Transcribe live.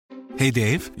Hey,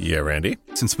 Dave. Yeah, Randy.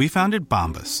 Since we founded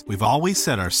Bombas, we've always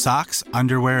said our socks,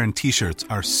 underwear, and T-shirts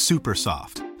are super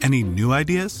soft. Any new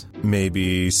ideas?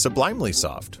 Maybe sublimely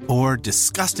soft. Or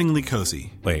disgustingly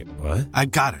cozy. Wait, what? I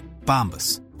got it.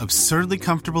 Bombas. Absurdly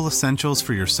comfortable essentials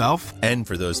for yourself and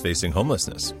for those facing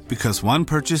homelessness. Because one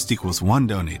purchased equals one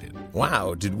donated.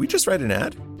 Wow, did we just write an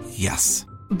ad? Yes.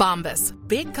 Bombas.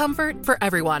 Big comfort for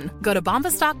everyone. Go to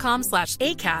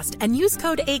bombas.com/ACAST and use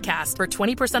code ACAST for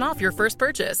 20% off your first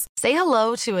purchase. Say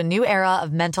hello to a new era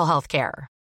of mental health care.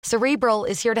 Cerebral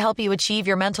is here to help you achieve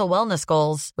your mental wellness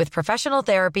goals with professional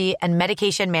therapy and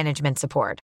medication management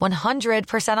support.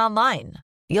 100% online.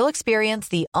 You'll experience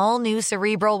the all-new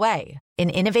Cerebral Way, an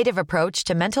innovative approach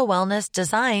to mental wellness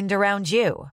designed around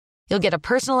you. You'll get a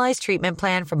personalized treatment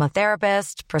plan from a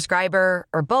therapist, prescriber,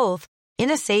 or both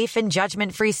in a safe and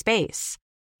judgment-free space.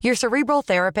 Your Cerebral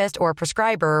therapist or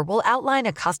prescriber will outline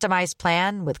a customized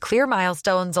plan with clear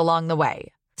milestones along the way,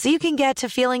 so you can get to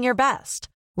feeling your best.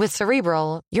 With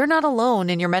Cerebral, you're not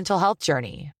alone in your mental health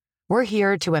journey. We're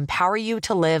here to empower you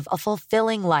to live a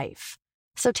fulfilling life.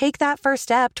 So take that first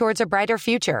step towards a brighter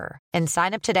future and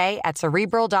sign up today at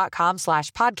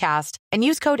Cerebral.com/podcast and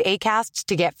use code ACAST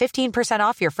to get 15%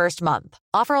 off your first month.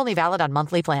 Offer only valid on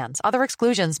monthly plans. Other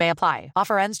exclusions may apply.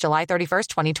 Offer ends July 31st,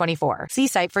 2024. See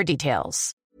site for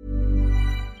details.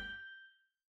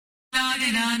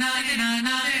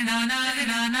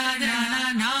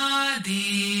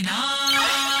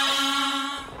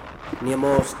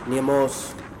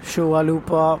 Nemos. Tjo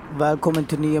allihopa, välkommen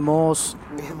till Nemos.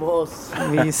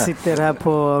 Vi sitter här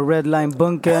på Redline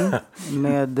bunkern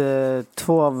med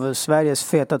två av Sveriges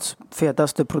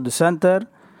fetaste producenter.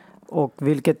 Och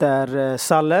vilket är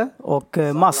Salle och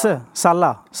Masse.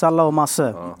 Salla och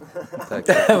Masse. Ja, tack.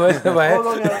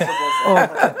 Och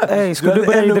ska du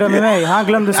börja idra med mig? Han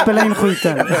glömde spela in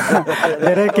skiten.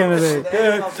 Det räcker med dig.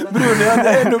 Bror, ni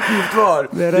hade en uppgift kvar.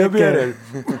 Det räcker.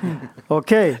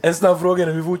 Okej. En snabb fråga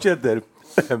när vi fortsätter.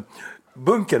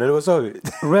 Bunken, eller vad sa vi?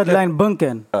 Redline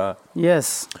bunkern. Ja.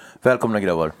 Yes. Välkomna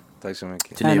grabbar. Tack så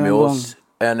mycket. Till ni med oss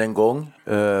än en gång.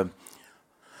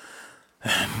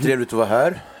 Trevligt att vara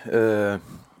här.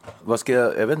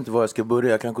 Jag vet inte var jag ska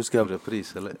börja. Jag kanske ska...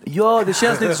 Repris, eller? Ja, det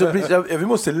känns lite så pris. Vi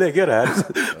måste lägga det här.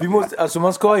 Alltså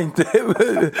man ska inte...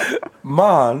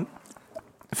 Man,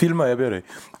 filma, jag ber dig.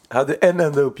 Hade en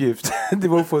enda uppgift.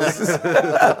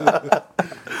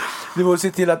 Det var att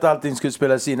se till att allting skulle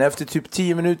spelas in. Efter typ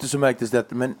 10 minuter så märktes det.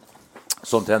 Men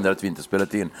sånt händer att vi inte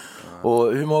spelat in.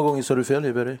 Och hur många gånger sa du fel,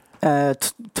 jag ber dig?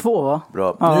 2, va?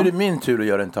 Bra. Ja. Nu är det min tur att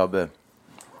göra en tabbe.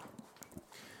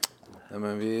 Ja,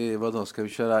 men vadå, ska vi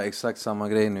köra exakt samma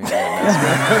grej nu?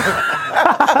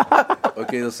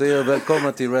 Okej, då säger jag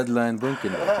välkomna till Redline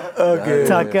bunkern. Okay.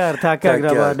 Tackar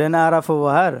grabbar, det är en ära för att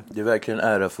vara här. Det är verkligen en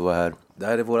ära för att vara här. Det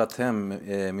här är vårt hem,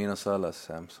 mina Sallas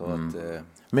hem. Så att,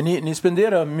 men ni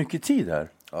spenderar mycket tid här?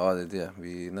 Ja, det är det.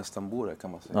 Vi nästan bor här,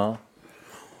 kan man säga. Ja.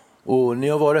 Och ni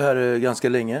har varit här ganska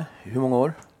länge. Hur många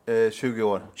år? 20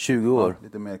 år. 20 år? Ja,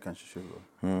 lite mer, kanske 20 år.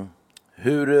 Mm.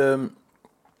 Hur...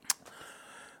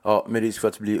 Ja, med risk för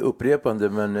att bli upprepande,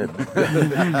 men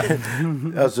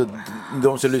alltså,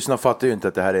 de som lyssnar fattar ju inte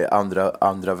att det här är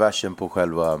andra versen på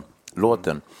själva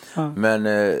låten. Men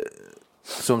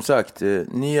som sagt,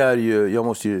 ni är ju,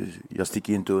 jag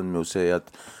sticker inte under med att säga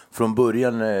att från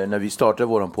början när vi startade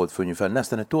våran podd för ungefär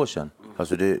nästan ett år sedan,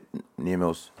 alltså ni är med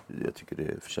oss, jag tycker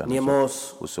det förtjänar ni är med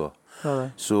oss och så.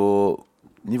 Så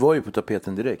ni var ju på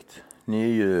tapeten direkt. Ni är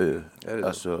ju,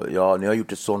 alltså, ja, ni har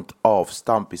gjort ett sånt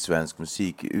avstamp i svensk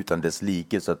musik utan dess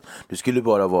like, så att det skulle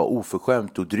bara vara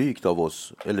oförskämt och drygt av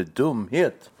oss, eller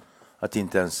dumhet, att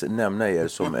inte ens nämna er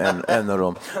som en av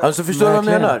dem. Alltså förstår du vad jag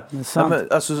menar?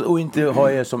 Alltså, och inte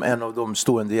ha er som en av de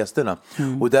stående gästerna.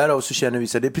 Och därav så känner vi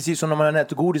sig, det är precis som när man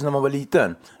äter godis när man var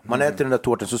liten. Man äter den där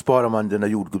tårtan, så sparar man den där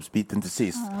jordgubbsbiten till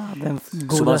sist.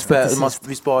 Så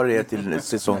vi sparar er till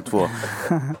säsong 2.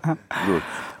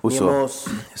 Och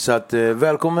så att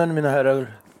välkommen mina herrar.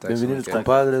 Bienvenidos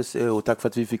compadres, och tack för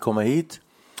att vi fick komma hit.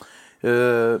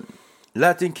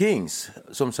 Latin Kings,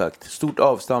 som sagt, stort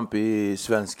avstamp i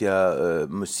svenska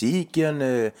musiken,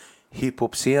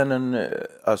 hiphop-scenen,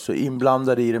 alltså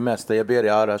inblandade i det mesta. Jag ber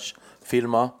Arash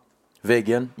filma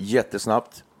väggen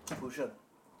jättesnabbt.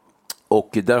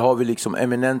 Och där har vi liksom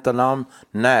eminenta namn: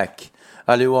 Nack,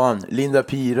 Aliwan, Linda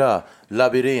Pira,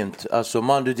 Labyrint, alltså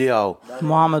Mandu Diao,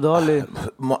 Muhammad Ali,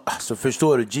 alltså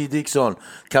förstår du, G. Dixon,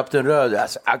 Kapten Röd,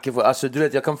 alltså du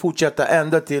vet, jag kan fortsätta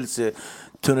ända tills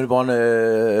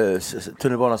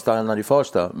tunnelbanan stannar i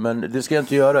Farsta, men det ska jag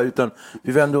inte göra, utan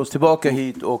vi vänder oss tillbaka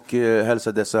hit och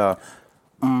hälsar dessa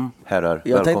herrar.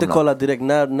 Jag tänkte kolla direkt,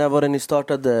 när var det ni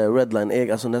startade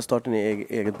Redline? Alltså när startade ni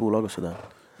eget bolag och sådär?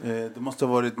 Det måste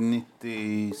ha varit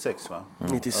 96 va?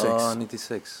 96. Ja,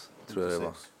 96 tror jag det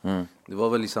var. Det var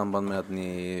väl i samband med att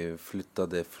ni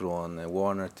flyttade från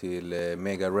Warner till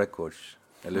Mega Records,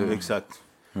 eller hur? Exakt.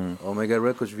 Och Mega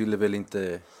Records ville väl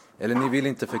inte, eller ni ville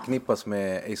inte förknippas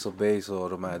med Ace of Base och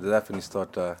de här. Det är därför ni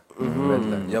startade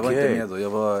Redline. Jag var inte med då,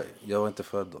 jag var inte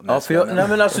född då. Nej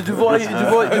men alltså du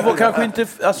var kanske inte,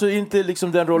 alltså inte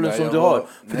liksom den rollen som du har.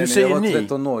 För du säger ni.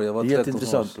 Jag var 13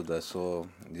 år, så där, så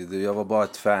jag var bara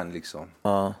ett fan liksom.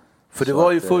 Ja. För det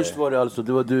var ju först var det alltså,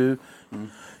 det var du,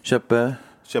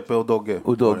 Cheppe och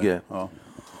Dogge. Ja.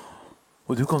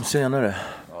 Och du kom senare.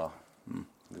 Ja.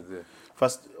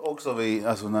 Fast också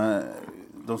alltså när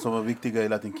de som var viktiga i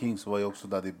Latin Kings var ju också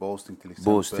Daddy Boasting till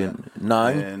exempel. Boasting.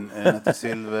 Nang. Natty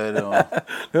Silver och...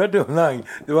 Hörde du Nang?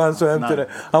 Det var han som hämtade.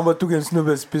 Han bara tog en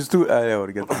snubbes pistol. Nej, jag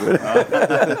orkar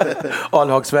inte.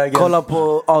 Alhagsvägen. Kolla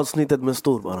på avsnittet med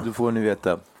stor bara. Du får ni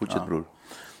veta. Fortsätt bror.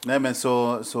 Nej men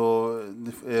så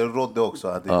Rodde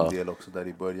också hade en del också där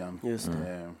i början. Just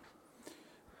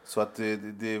så att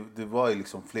det var ju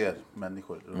liksom fler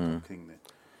människor runt omkring det.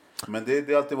 Men det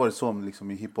har alltid varit så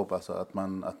liksom i hiphop alltså, att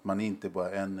man inte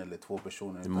bara en eller två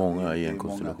personer. Det är många i en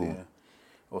konstellation.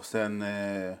 Och sen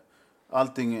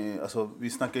allting, alltså vi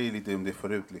snackade ju lite om det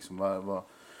förut liksom,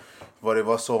 vad det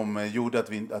var som gjorde att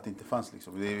det inte fanns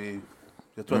liksom.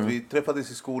 Jag tror att vi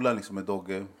träffades i skolan liksom med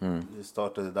Dogge. Vi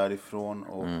startade därifrån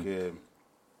och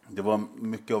det var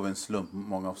mycket av en slump.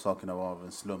 Många av sakerna var av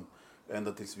en slump.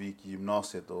 Ända tills vi gick i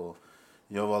gymnasiet och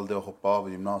jag valde att hoppa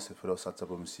av gymnasiet för att satsa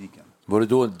på musiken. Var det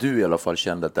då du i alla fall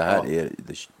kände att det här är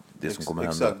det som kommer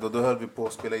hända? Exakt, och då höll vi på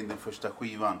att spela in den första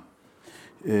skivan.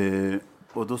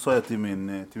 Och då sa jag till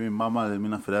min mamma eller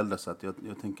mina föräldrar så att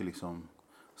jag tänker liksom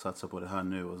satsa på det här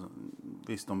nu. Och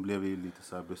visst, de blev ju lite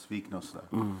så här besvikna och sådär.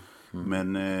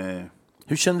 Men...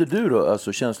 hur kände du då,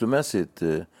 alltså känslomässigt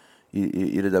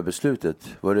i det där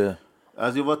beslutet? Var det...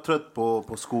 Alltså jag var trött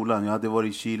på skolan. Jag hade varit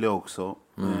i Chile också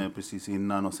precis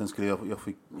innan. Och sen skulle jag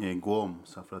fick gå om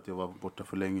så för att jag var borta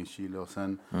för länge i Chile. Och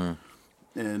sen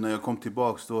när jag kom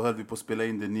tillbaks då höll vi på att spela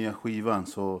in den nya skivan.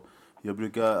 Så jag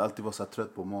brukar alltid vara så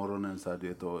trött på morgonen. Så här,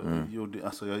 det, och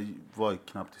jag var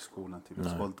knappt i skolan. Typ.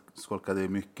 Jag skolkade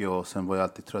mycket och sen var jag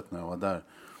alltid trött när jag var där.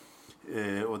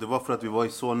 Och det var för att vi var i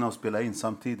Solna och spelade in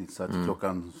samtidigt. Så att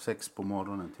klockan 6 på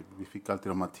morgonen. Typ. Vi fick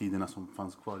alltid de här tiderna som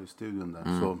fanns kvar i studion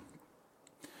där. Så...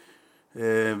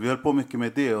 vi höll på mycket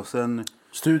med det och sen...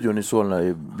 Studion i Solna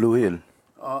i Blue Hill?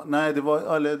 Ja, nej, det var,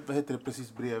 vad heter det,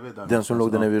 precis bredvid där. Den som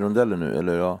låg där nere vid rondellen nu,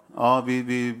 eller ja? Ja,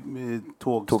 vid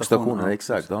tågstationen,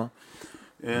 exakt, ja.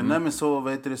 Nej, men så,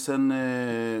 vad heter det, sen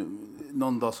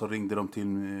någon dag så ringde de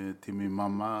till min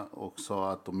mamma och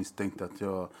sa att de misstänkte att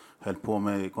jag höll på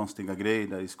med konstiga grejer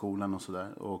där i skolan och sådär.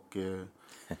 Och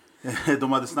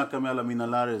de hade snackat med alla mina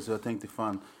lärare så jag tänkte,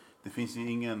 fan, det finns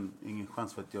ju ingen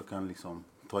chans för att jag kan liksom...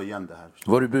 ta igen det här.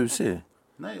 Var du busig?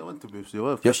 Nej, jag var inte busig. Jag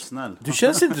var fett snäll. Du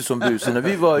känns inte som busig. När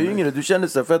vi var yngre, du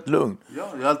kändes så fett lugn. Ja,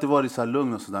 jag har alltid varit så här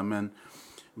lugn och sådär. Men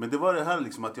det var det här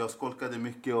liksom att jag skolkade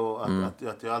mycket och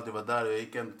att jag alltid var där. Jag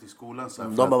gick inte till skolan. Så här,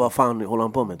 de bara, vad fan håller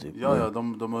han på med typ? Ja,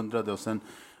 de undrade. Och sen,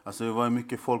 alltså det var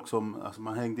mycket folk som, alltså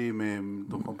man hängde ju med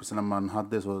de kompisarna man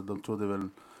hade. Så de trodde väl...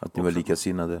 Att ni var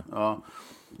likasinnade. Ja.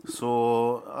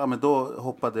 Så men då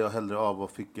hoppade jag hellre av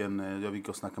och jag gick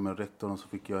och snackade med rektorn och så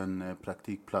fick jag en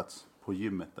praktikplats på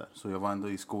gymmet där. Så jag var ändå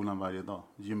i skolan varje dag.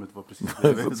 Gymmet var precis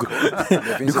bredvid skolan.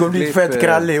 Du kom dit fett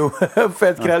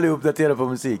krallig uppdaterad på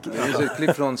musik. Det finns ett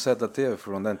klipp från ZTV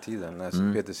från den tiden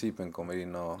när Peter Sipen kommer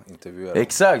in och intervjuar.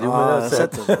 Exakt, jag har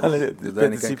sett det. Det är där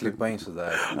ni kan klippa in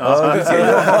sådär.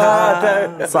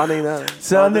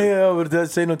 Sanning,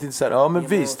 säg någonting så här. Ja, men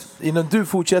visst, innan du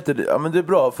fortsätter, ja men det är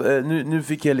bra. Nu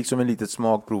fick jag liksom en litet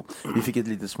smakprov. Vi fick ett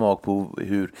litet smak på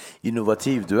hur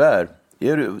innovativ du är.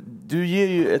 Du ger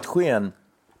ju ett sken,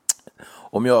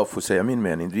 om jag får säga min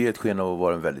mening, du ger ett sken av att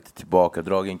vara en väldigt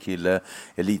tillbakadragen kille.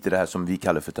 Är lite det här som vi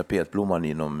kallar för tapetblomman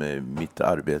inom mitt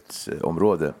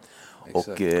arbetsområde.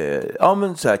 Exakt. Och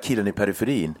men så här, killen i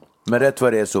periferin. Men rätt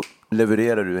vad det är så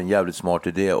levererar du en jävligt smart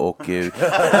idé och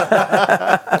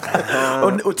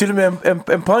till och med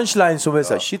en punchline som är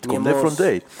så här, shit, kom det från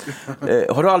dig.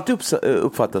 Har du alltid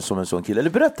uppfattats som en sån kille? Eller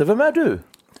berätta, vem är du?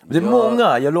 Det är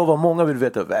många, jag lovar, många vill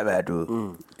veta, vem är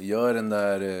du? Jag är den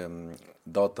där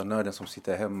datanörden som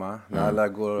sitter hemma när alla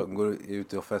går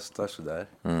ut och festar sådär.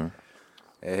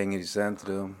 Jag hänger i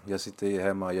centrum, jag sitter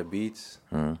hemma och gör beats.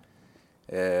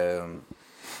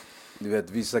 Du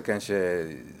vet, vissa kanske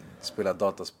spelar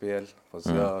dataspel fast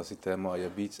jag sitter hemma och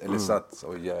gör beats. Eller satt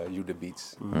och jag gjorde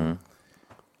beats.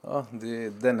 Ja,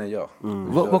 den är jag.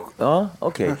 Ja,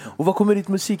 okej. Och var kommer ditt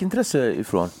musikintresse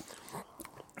ifrån?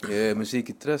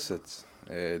 Musikintresset?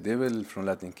 Det är väl från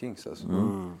Latin Kings alltså.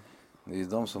 Det är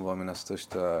de som var mina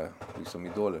största liksom,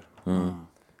 idoler.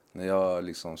 När jag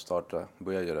liksom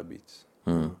började göra beats.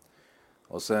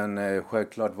 Och sen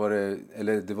självklart var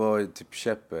det var typ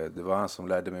Cheppe. Det var han som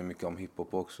lärde mig mycket om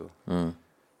hiphop också.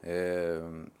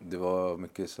 Det var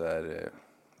mycket så här.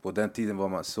 På den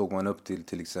tiden såg man upp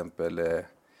till exempel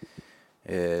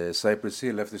Cypress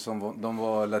Hill, eftersom de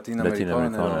var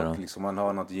latinamerikaner och liksom man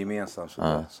har något gemensamt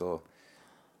så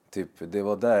typ det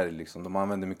var där liksom de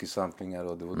använde mycket samplingar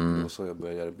och det var så jag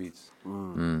började göra beats.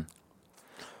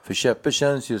 För Cheppe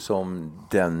känns ju som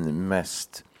den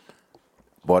mest,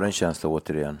 bara en känsla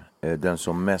återigen, den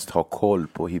som mest har koll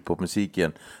på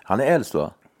hiphopmusiken. Han är äldst,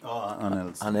 va? Ja, han är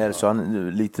äldst. Han är så han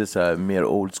är lite så här mer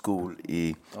old school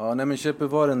i. Ja, nej men Cheppe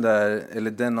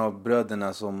var den av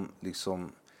bröderna som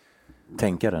liksom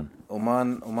Tänkaren. Om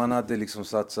man hade liksom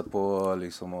satsat på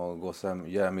liksom att gå och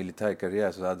göra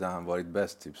militärkarriär så hade han varit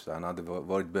bäst typ, så han hade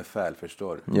varit befäl,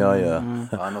 förstår du? Ja.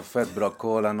 Han har fett bra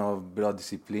koll, han har bra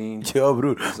disciplin. Ja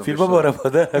bror, filma bara på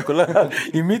det. Kolla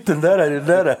i mitten där är det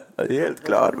där. Det är helt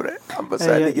klart bre. Han bara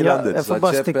säger i landet.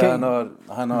 Så Cheppe,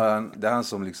 det är han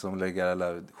som liksom lägger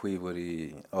alla skivor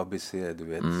i ABC, du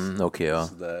vet. Okej, ja.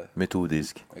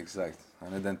 Metodisk. Exakt.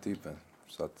 Han är den typen.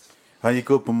 Så att han gick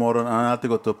upp på morgonen, han har alltid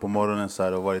gått upp på morgonen så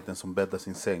här och varit den som bäddar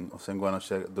sin säng. Och sen går han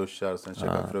och duschar, sen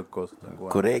käkar frukost.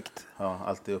 Korrekt. Ja,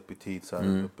 alltid upp i tid så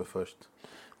här, uppe först.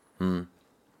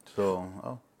 Så,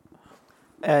 ja.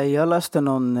 Jag läste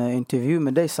någon intervju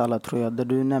med dig, Salla, tror jag, där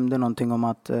du nämnde någonting om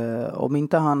att om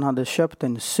inte han hade köpt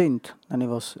en synt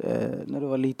när du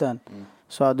var liten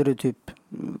så hade du typ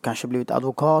kanske blivit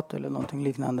advokat eller någonting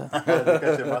liknande. Det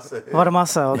kanske massa. Var det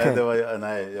massa? Okay.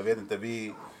 Nej, jag vet inte.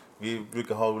 Vi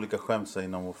brukar ha olika skämt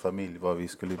inom vår familj vad vi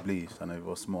skulle bli så när vi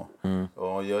var små.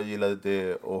 Och jag gillade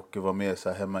det och var med så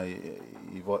här hemma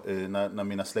när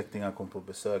mina släktingar kom på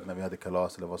besök, när vi hade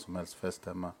kalas eller vad som helst fest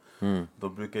hemma. Då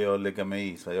brukar jag lägga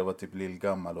mig i, så jag var typ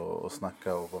lillgammal och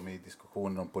snacka och var med i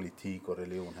diskussioner om politik och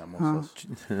religion hemma hos oss.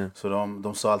 Så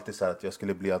de sa alltid så här att jag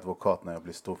skulle bli advokat när jag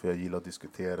blir stor, för jag gillar att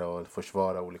diskutera och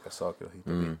försvara olika saker och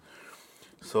hitta dit.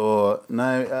 Så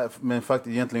nej, men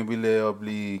faktiskt egentligen ville jag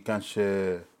bli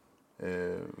kanske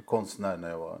konstnär när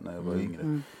jag var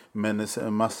yngre. Men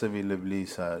massor ville bli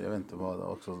så här, jag vet inte vad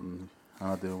också, han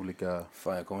hade olika.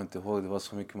 Fan, jag kommer inte ihåg, det var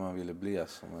så mycket man ville bli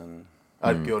alltså, men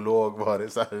arkeolog var det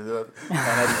så här, han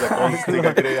hade så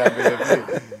konstiga grejer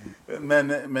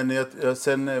men jag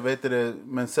sen vet det,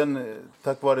 men sen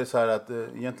tack vare så här att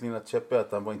egentligen att Cheppe,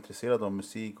 att han var intresserad av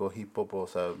musik och hiphop och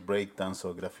så här breakdance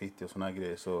och graffiti och såna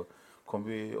grejer, så kom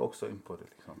vi också in på det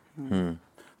liksom.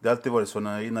 Det har alltid varit så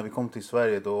när vi kom till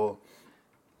Sverige, då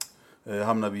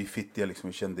hamnade vi i Fittja liksom,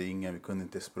 vi kände ingen, vi kunde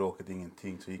inte språket,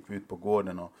 ingenting, så gick vi ut på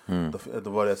gården och då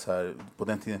var det så här, på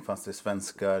den tiden fanns det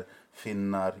svenskar,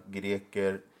 finnar,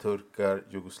 greker, turkar,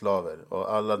 jugoslaver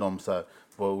och alla de så här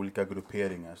var olika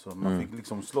grupperingar, så man fick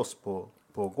liksom slåss på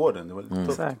gården, det var lite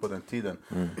tufft på den tiden.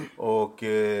 Och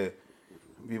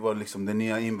vi var liksom den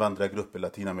nya invandrargruppen,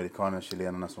 latinamerikaner,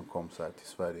 chilenerna som kom så här till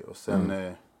Sverige, och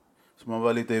sen så man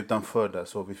var lite utanför där,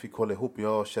 så vi fick hålla ihop,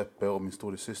 jag, Cheppe och min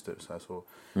stora syster så här, så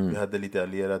vi hade lite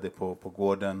allierade på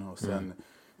gården, och sen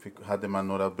hade man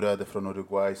några bröder från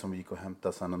Uruguay som vi gick och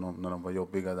hämtade sen när de var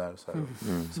jobbiga där så här,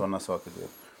 sådana saker.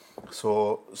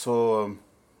 Så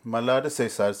man lärde sig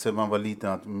så här sen man var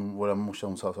liten, att våra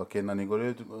morsor sa så okej, när ni går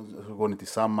ut så går ni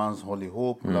tillsammans, håll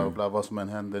ihop, bla bla, vad som än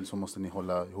händer så måste ni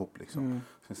hålla ihop liksom.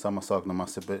 Sen samma sak när man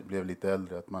blev lite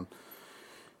äldre, att man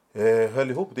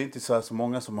höll ihop. Det är inte så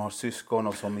många som har syskon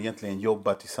och som egentligen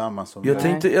jobbar tillsammans.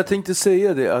 Jag tänkte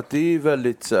säga det, att det är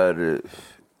väldigt så här,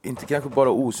 inte kanske bara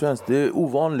osvenskt, det är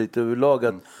ovanligt överlag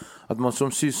att man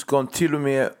som syskon till och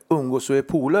med umgås och är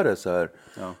polare så här.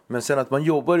 Ja. Men sen att man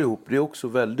jobbar ihop, det är också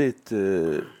väldigt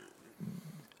den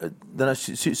här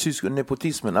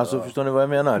syskon-nepotismen, alltså förstår ni vad jag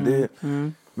menar?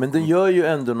 Men den gör ju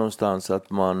ändå någonstans att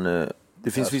man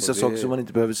det finns vissa saker som man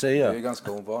inte behöver säga. Det är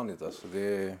ganska ovanligt alltså.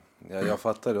 Jag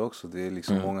fattar det också. Det är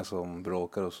liksom många som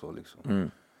bråkar och så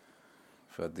liksom.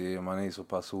 För att man är så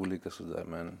pass olika sådär.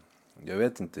 Men jag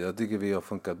vet inte. Jag tycker vi har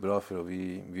funkat bra, för att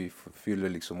vi fyller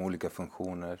liksom olika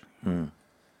funktioner.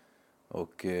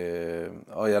 Och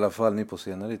i alla fall nu på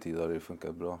senare tid har det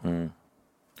funkat bra.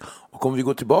 Och om vi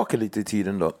går tillbaka lite i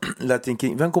tiden då. Latin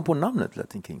King, vem kom på namnet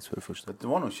Latin Kings för det första? Det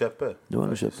var nog Cheppe.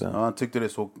 Ja, han tyckte det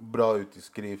såg bra ut i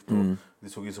skrift och det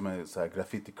såg ut som en så här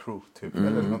graffiti crew typ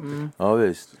eller någonting. Ja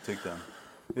visst. Tyckte han.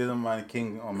 Det är som man är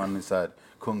king, om man är så här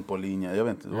kung på linje. Jag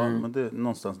vet inte, men det är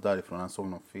någonstans därifrån. Han såg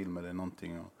någon film eller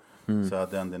någonting och så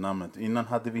hade han det namnet. Innan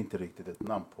hade vi inte riktigt ett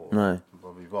namn på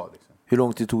vad vi var liksom. Hur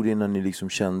lång tid tog det innan ni liksom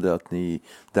kände att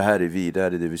det här är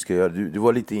det vi ska göra? Du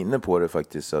var lite inne på det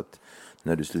faktiskt, att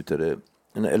när du slutade,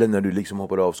 eller när du liksom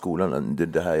hoppade av skolan,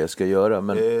 det här jag ska göra?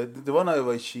 Men... Det var när jag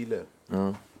var i Chile.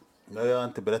 Jag har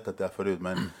inte berättat det här förut,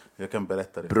 men jag kan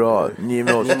berätta det. Bra, ni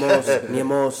med oss.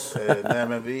 Nej,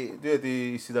 men du vet,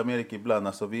 i Sydamerika ibland,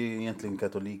 alltså vi är egentligen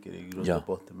katoliker i grund och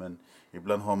botten, men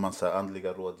ibland har man så här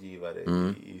andliga rådgivare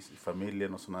i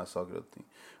familjen och såna här saker och ting.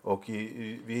 Och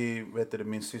vi vet det,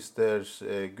 min systers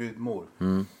gudmor,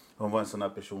 hon var en sån här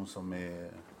person som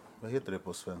är, vad heter det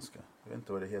på svenska? Jag vet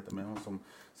inte vad det heter, men hon som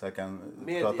så här kan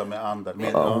prata med andra.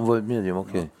 Hon var ett medium,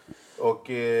 okej. Och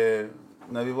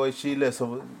när vi var i Chile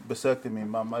så besökte min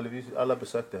mamma, eller vi alla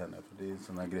besökte henne, för det är en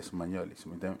sån här grej som man gör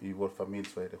liksom. I vår familj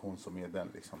så är det hon som är den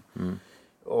liksom.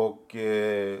 Och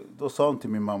då sa hon till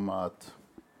min mamma att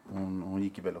hon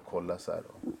gick väl och kollade så här,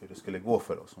 hur det skulle gå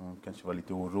för oss. Hon kanske var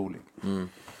lite orolig.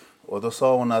 Och då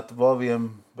sa hon att vad vi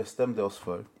än bestämde oss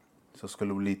för så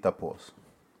skulle hon lita på oss.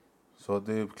 Så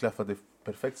det klaffade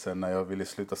perfekt sen när jag ville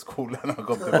sluta skolan och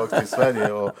kom tillbaka till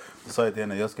Sverige. Och då sa jag till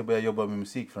henne, jag ska börja jobba med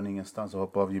musik från ingenstans och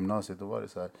hoppa av gymnasiet. Då var det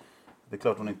så här. Det är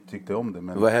klart hon inte tyckte om det.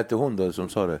 Men... Vad hette hon då som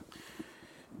sa det?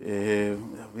 Jag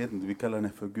vet inte, vi kallar henne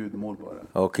för gudmor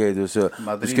bara. Okej, du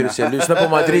skulle säga, lyssna på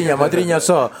Madrinha. Madrinha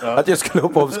sa att jag skulle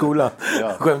hoppa av skolan.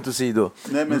 Skämt åsido.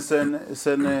 Nej, men sen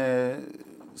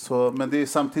så, men det är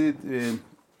samtidigt,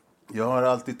 jag har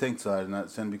alltid tänkt så här,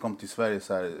 sen vi kom till Sverige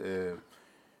så här,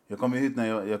 jag kom hit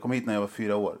när jag var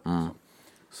 4 år.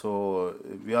 Så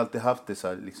vi har alltid haft det så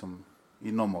här liksom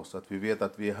inom oss, att vi vet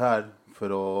att vi är här för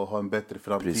att ha en bättre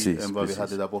framtid än vad vi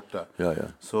hade där borta.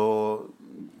 Så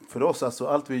för oss, alltså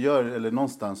allt vi gör, eller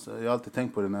någonstans, jag har alltid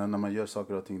tänkt på det när man gör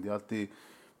saker och ting, det är alltid,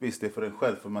 visst det är för en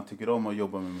själv, för man tycker om att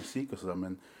jobba med musik och sådär,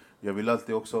 men jag vill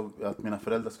alltid också att mina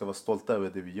föräldrar ska vara stolta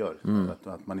över det vi gör,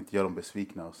 att man inte gör dem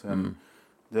besvikna. Och sen,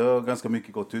 det har ganska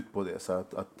mycket gått ut på det, så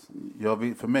att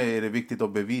för mig är det viktigt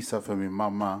att bevisa för min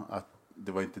mamma att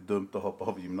det var inte dumt att hoppa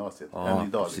av gymnasiet än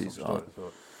idag. Precis, liksom,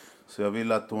 så jag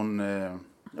vill att hon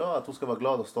ska vara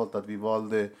glad och stolt att vi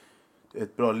valde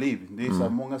ett bra liv. Det är så här,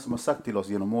 många som har sagt till oss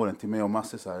genom åren, till mig och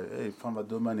massor så här, fan vad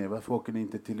dumma ni är, varför åker ni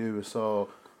inte till USA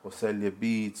och säljer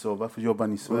beats, och varför jobbar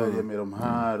ni i Sverige med de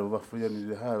här, och varför gör ni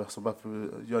det här, alltså, varför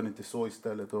gör ni inte så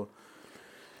istället? Och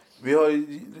vi har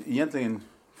egentligen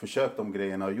försökt de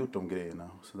grejerna och gjort de grejerna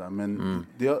och så där, men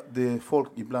det folk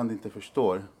ibland inte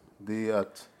förstår, det är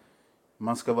att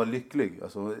man ska vara lycklig.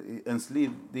 Alltså, ens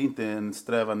liv, det är inte en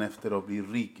strävan efter att bli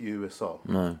rik i USA.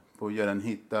 Nej. På att göra en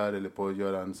hit där eller på att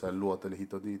göra en så här låt eller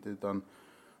hit och dit. Utan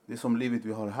det är som livet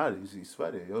vi har här i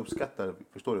Sverige. Jag uppskattar,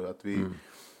 förstår du,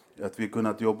 att vi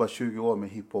kunnat jobba 20 år med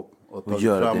hiphop och ta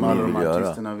fram alla de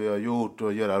artisterna vi har gjort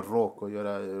och göra rock och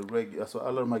göra reggae, alltså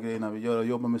alla de här grejerna vi gör och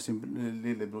jobba med sin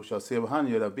lillebrorsa och se vad han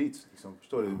gör beats liksom,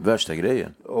 förstår du? Värsta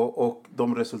grejen. Och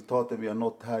de resultaten vi har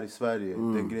nått här i Sverige,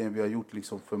 den grejen vi har gjort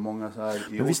liksom för många så här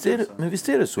men visst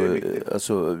är det så,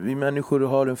 alltså, vi människor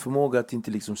har en förmåga att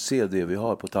inte liksom se det vi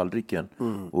har på tallriken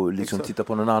och liksom titta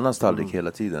på någon annans tallrik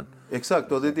hela tiden.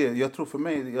 Exakt, och det är det. Jag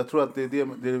tror att det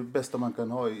är det bästa man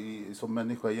kan ha som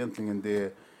människa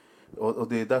egentligen. Och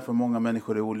det är därför många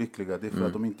människor är olyckliga. Det är för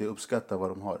att de inte uppskattar vad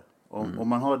de har. Om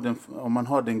man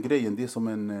har den grejen, det är som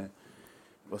en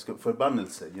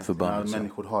förbannelse när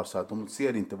människor har så att de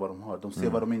ser inte vad de har, de ser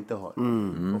vad de inte har.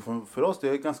 Och för oss det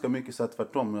är ganska mycket så att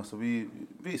tvärtom. Alltså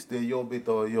visst, det är jobbigt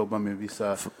att jobba med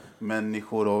vissa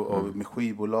människor och med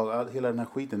skivbolag. Hela den här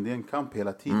skiten, det är en kamp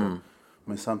hela tiden.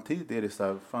 Men samtidigt är det så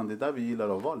här, fan, det är där vi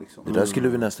gillar att vara liksom. Det där skulle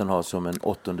vi nästan ha som en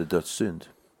 8:e dödssynd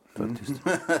faktiskt.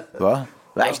 Va?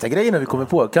 Värsta grejen när vi kommer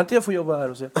på. Kan inte jag få jobba här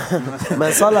och se?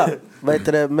 Men Salah, vad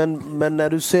heter det? Men när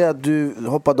du säger att du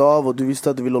hoppade av och du visste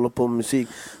att du ville hålla på med musik,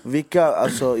 vilka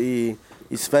alltså i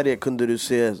Sverige kunde du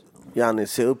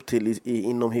se upp till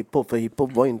inom hiphop? För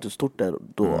hiphop var inte stort där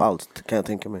då alls, kan jag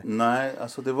tänka mig. Nej,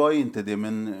 alltså det var inte det,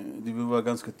 men det vi var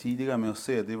ganska tidiga med att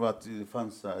se, det var att det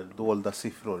fanns så här dolda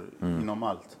siffror inom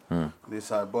allt. Det är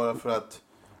så här, bara för att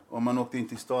om man åkte in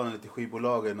till stan eller till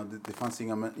skivbolagen och det fanns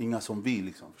inga som vi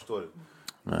liksom, förstår du?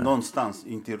 Nej. Någonstans,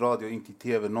 inte i radio, inte i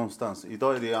tv, någonstans.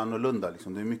 Idag är det annorlunda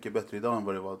liksom. Det är mycket bättre idag än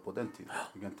vad det var på den tiden.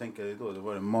 Du kan tänka dig då, det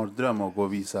var en mardröm att gå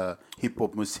och visa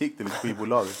hiphopmusik till ett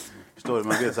skivbolag. Förstår du?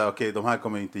 Man vet så här, okej, de här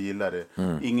kommer inte gilla det.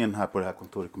 Ingen här på det här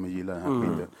kontoret kommer gilla den här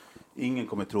skiten. Ingen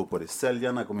kommer tro på det.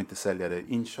 Säljarna kommer inte sälja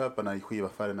det. Inköparna i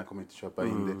skivaffärerna kommer inte köpa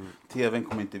in det. TVn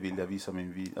kommer inte vilja visa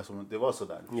min video. Alltså, det var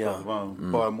sådär. Det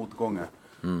var bara motgångar.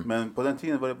 Men på den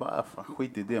tiden var det bara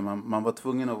skit i det. Man var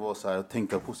tvungen att vara så här,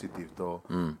 tänka positivt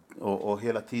och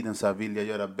hela tiden så här, vilja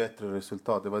göra bättre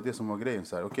resultat. Det var det som var grejen.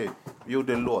 Så här, okej, vi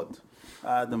gjorde en låt.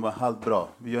 Den var halvt bra.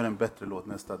 Vi gör en bättre låt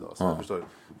nästa dag. Så förstår du?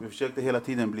 Vi försökte hela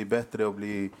tiden bli bättre och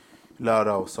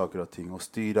lära oss saker och ting och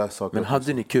styra saker. Men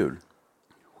hade ni kul?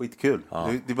 Skitkul.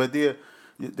 Det var det.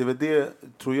 det var det,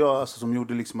 tror jag, alltså, som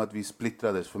gjorde liksom att vi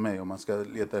splittrades för mig. Om man ska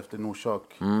leta efter en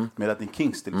orsak med Latin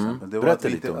Kings till exempel. Det var att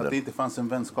det inte fanns en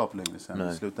vänskap längre sen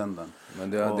i slutändan.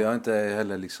 Men det har inte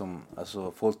heller liksom,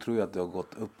 alltså folk tror ju att det har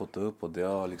gått uppåt och uppåt. Det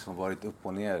har liksom varit upp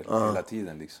och ner hela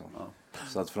tiden liksom.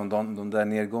 Så att från de där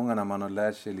nedgångarna man har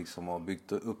lärt sig liksom och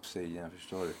byggt upp sig igen,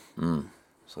 förstår du?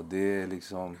 Så det är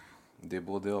liksom, det är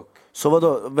både och. Så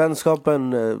vadå,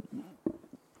 vänskapen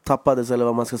tappades eller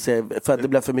vad man ska säga, för att det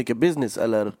blev för mycket business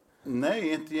eller?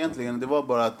 Nej, inte egentligen. Det var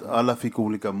bara att alla fick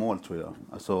olika mål, tror jag.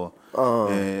 Alltså,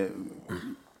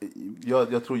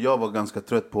 jag tror jag var ganska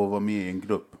trött på att vara med i en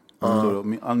grupp.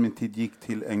 All min tid gick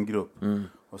till en grupp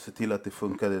och se till att det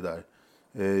funkade där.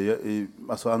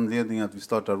 Alltså anledningen att vi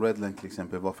startade Redline till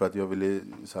exempel var för att jag ville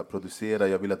så här, producera,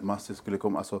 jag ville att massor skulle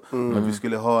komma, alltså att vi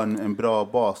skulle ha en bra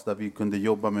bas där vi kunde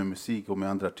jobba med musik och med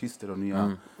andra artister och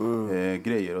nya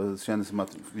grejer, och det kändes som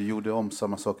att vi gjorde om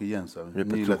samma sak igen, så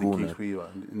ny Latin Kings skiva,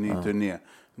 ny turné,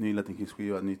 ny Latin Kings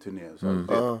skiva, ny turné,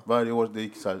 så varje år det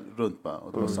gick så här runt bara,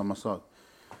 och det var samma sak,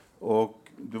 och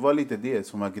det var lite det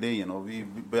som var grejen, och vi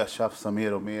började tjafsa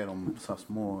mer och mer om så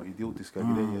små idiotiska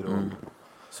grejer, och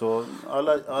så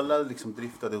alla liksom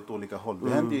driftade åt olika håll. Det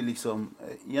hände ju liksom,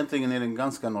 egentligen är det en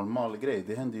ganska normal grej.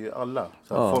 Det händer ju alla.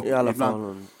 Så folk, i alla ibland,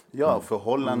 fall. Ja,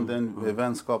 förhållanden,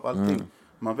 vänskap, allting.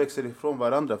 Man växer ifrån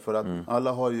varandra för att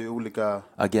alla har ju olika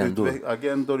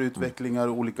agendor, utvecklingar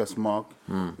och olika smak.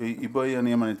 I början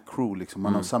är man ett crew, liksom.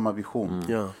 Man har samma vision.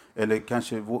 Eller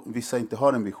kanske vissa inte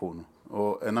har en vision.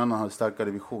 Och en annan har en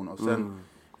starkare vision. Och sen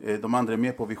de andra är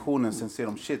med på visionen, sen ser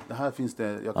de shit, det här finns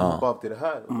det, jag kan hoppa av till det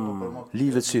här.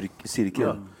 Livets cirkel.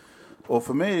 Ja. Och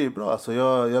för mig är det bra, alltså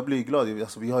jag blir glad.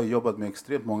 Alltså, vi har jobbat med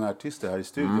extremt många artister här i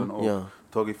studion och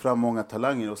tagit fram många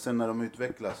talanger, och sen när de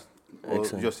utvecklas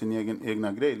och gör sin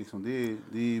egna grej, liksom,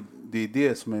 det är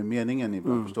det som är meningen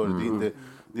ibland, förstår du?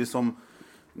 Det är som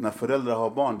när föräldrar har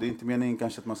barn, det är inte meningen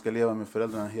kanske att man ska leva med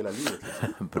föräldrarna hela livet.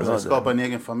 Liksom. Man ska skapa en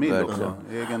egen familj också,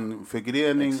 egen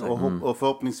förgrening och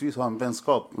förhoppningsvis ha en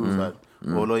vänskap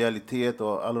och lojalitet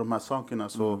och alla de här sakerna,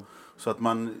 så att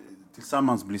man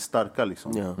tillsammans blir starka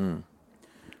liksom.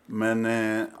 Men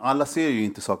alla ser ju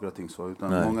inte saker och ting så,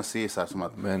 utan många ser så här som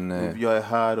att jag är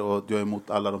här och jag är emot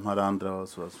alla de här andra och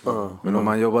så. Men om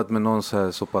man jobbat med någon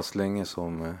så pass länge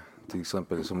som till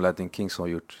exempel som Latin Kings har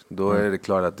gjort, då är det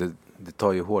klart att det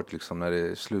tar ju hårt liksom när det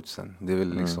är slut sen. Det är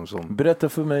väl liksom som... Berätta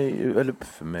för mig, eller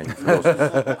för mig, för oss.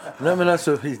 Nej men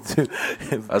alltså...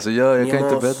 alltså jag kan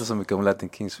inte berätta så mycket om Latin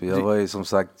Kings, för jag var ju som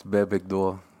sagt bebek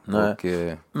då. Nej. Och,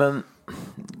 men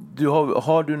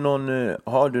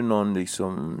har du någon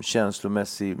liksom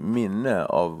känslomässig minne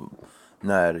av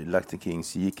när Latin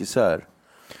Kings gick isär?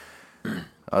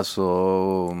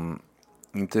 Alltså...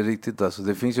 Inte riktigt, alltså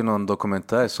det finns ju någon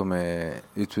dokumentär som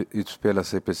utspelar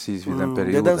sig precis vid den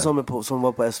perioden. Det är den som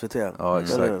var på SVT. Ja,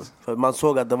 exakt. För man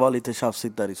såg att det var lite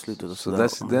tjafsigt där i slutet. Och så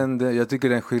jag tycker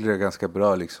den skiljer ganska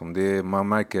bra liksom. Man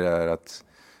märker där att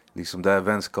liksom det här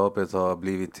vänskapet har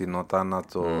blivit till något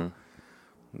annat, och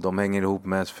de hänger ihop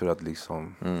mest för att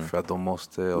liksom för att de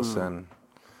måste, och sen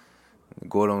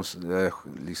går de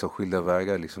liksom skilda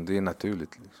vägar liksom. Det är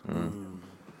naturligt liksom.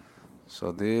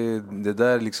 Så det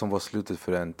där liksom var slutet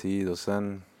för en tid, och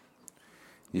sen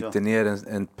gick det ner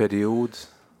en period.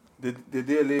 Det är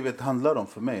det livet handlar om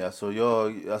för mig.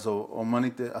 Alltså, om man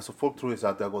inte, alltså folk tror ju så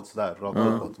att det har gått sådär rakt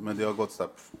uppåt, men det har gått så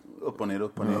upp och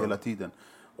ner hela tiden.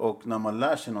 Och när man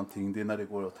lär sig någonting, det är när det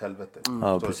går åt helvete.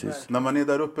 Precis. När man är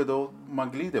där uppe då,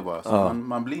 man glider bara. Så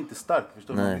man blir inte stark,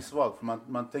 förstår du? Man blir svag.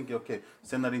 För man tänker okej,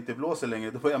 sen när det inte blåser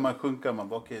längre, då börjar man sjunka. Man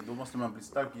bara okej, då måste man bli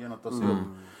stark igen och ta sig upp.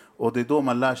 Och det är då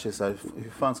man lär sig så här, hur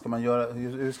fan ska man göra,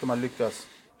 hur ska man lyckas,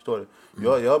 förstår du?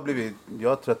 Jag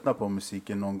har tröttnat på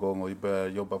musiken någon gång och började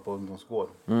jobba på ungdomsgård.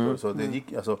 Så det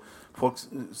gick, alltså, folk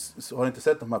har inte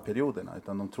sett de här perioderna,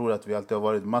 utan de tror att vi alltid har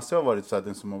varit, massor har varit så här,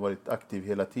 den som har varit aktiv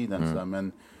hela tiden. Så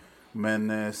här,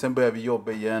 men sen började vi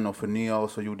jobba igen och förnya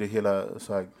oss och gjorde hela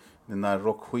så här, den där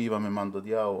rockskivan med Mando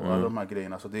Diao och alla de här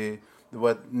grejerna. Så det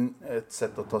var ett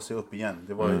sätt att ta sig upp igen.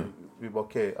 Det var, vi var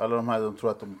okej, alla de här, de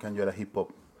tror att de kan göra hiphop.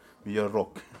 Vi gör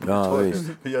rock.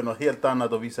 Vi gör något helt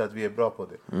annat och visar att vi är bra på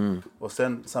det. Och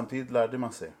sen samtidigt lärde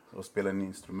man sig att spela en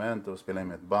instrument och spela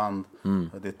med ett band.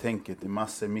 Och det tänket, det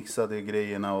massor mixade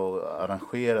grejerna och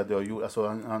arrangerade och gjorde,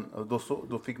 alltså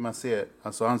då fick man se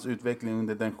alltså hans utveckling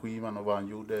under den skivan och vad han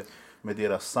gjorde med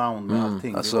deras sound med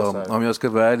allting. Alltså, om jag ska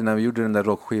vara ärlig, när vi gjorde den där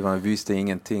rockskivan, vi visste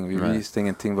ingenting. Vi visste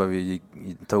ingenting vad vi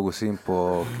tog oss in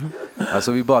på.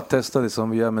 Alltså vi bara testade som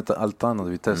vi gör med allt annat.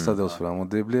 Vi testade oss fram och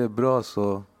det blev bra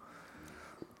så.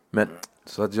 Men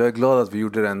så att jag är glad att vi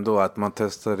gjorde det ändå, att man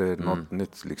testade något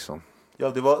nytt liksom. Ja,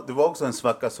 det var också en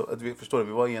svacka. Så, att vi förstår,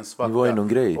 vi var i en svacka. Det var ju någon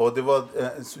grej. Och det var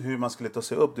hur man skulle ta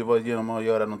sig upp. Det var genom att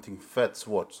göra någonting fett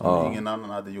svårt som ingen annan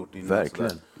hade gjort innan.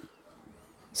 Verkligen.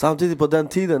 Samtidigt på den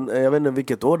tiden, jag vet inte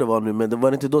vilket år det var nu, men det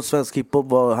var inte då svensk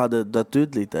hiphop hade dött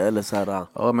ut lite eller så här.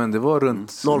 Ja, men det var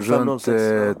runt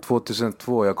 05,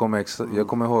 2002. Jag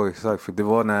kommer ihåg exakt, för det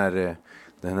var när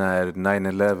den här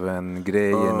 9/11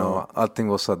 grejen och allting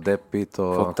var så deppigt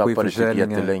och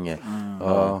skivförsäljningen jättelänge.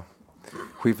 Ja.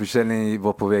 Skivförsäljningen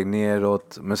var på väg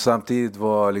neråt, men samtidigt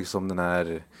var liksom den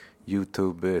här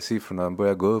YouTube-siffrorna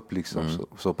började gå upp liksom.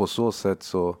 Så på så sätt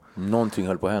så någonting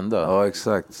höll på att hända. Ja,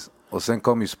 exakt. Och sen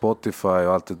kom ju Spotify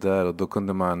och allt det där, och då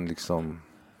kunde man liksom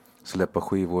släppa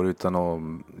skivor utan att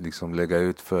liksom lägga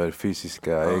ut för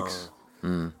fysiska ex.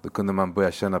 Då kunde man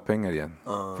börja tjäna pengar igen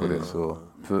för det. Så.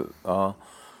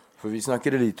 För vi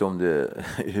snackade lite om det,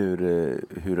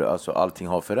 hur alltså allting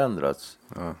har förändrats.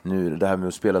 Nu det här med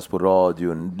att spelas på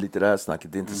radion, lite det här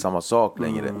snacket, det är inte samma sak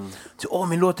längre. Så,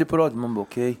 min låt är på radion, man bara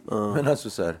okej. Men alltså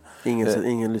så här, ingen lyssnar det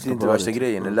är inte på värsta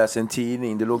grejen. Jag läste en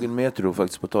tidning, det låg en metro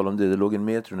faktiskt, på tal om det låg en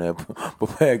metro när jag på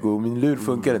väg och min lur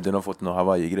funkar inte, den har fått någon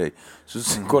Hawaii-grej.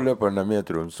 Så kollade jag på den där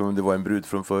metron som det var en brud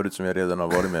från förut som jag redan har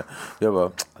varit med. Jag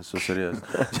bara, alltså seriöst.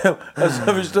 Alltså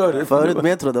jag förstår det. Förut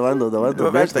metro, det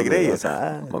var värsta grejen.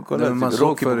 Man kollade man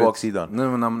såg på baksidan.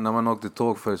 Nu när man åkte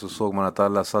tåg för så såg man att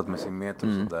alla satt med sin metro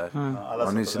sådär.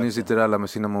 Och nu sitter alla med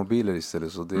sina mobiler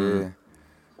istället, så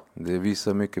det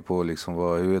visar mycket på liksom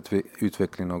hur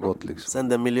utvecklingen har gått liksom. Sen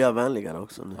det miljövänligare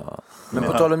också nu. Men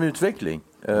på tal om utveckling,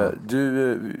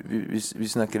 vi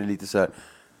snackade lite så här,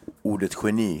 ordet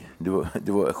geni,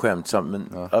 det var skämtsamt,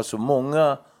 men alltså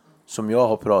många som jag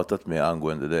har pratat med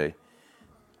angående dig,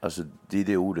 alltså det är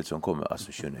det ordet som kommer, alltså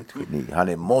ett geni, han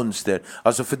är monster.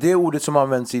 Alltså för det ordet som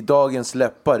används i dagens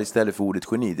läppar istället för ordet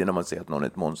geni, det är när man säger att någon är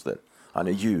ett monster. Han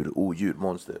är odjur,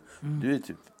 monster. Du är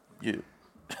typ djur.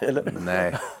 Eller?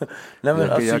 Nej. Nej, men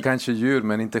alltså, jag kanske djur,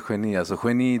 men inte geni. Alltså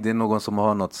geni, det är någon som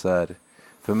har något så här.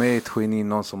 För mig är ett geni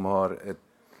någon som har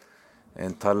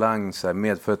en talang, så här,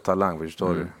 medfödd talang,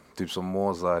 förstår du? Typ som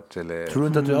Mozart eller... Tror du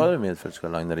inte att du har en medfödd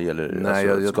talang när det gäller nej,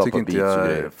 alltså, jag skapa tycker inte beats och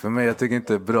grejer? För mig, jag tycker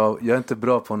inte bra. Jag är inte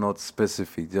bra på något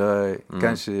specifikt. Jag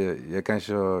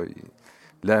kanske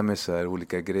lär mig så här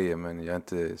olika grejer, men jag är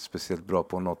inte speciellt bra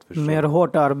på något. Mer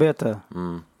hårt arbete.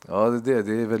 Ja, det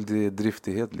är väl det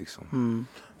driftighet liksom.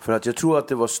 För att jag tror att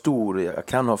det var stor, jag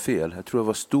kan ha fel, jag tror det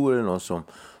var stor eller någon som,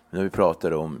 när vi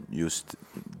pratade om just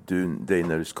dig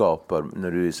när du skapar,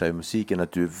 när du säger musiken,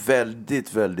 att du är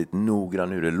väldigt, väldigt noggrann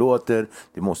hur det låter.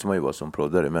 Det måste man ju vara som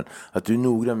proddare, men att du är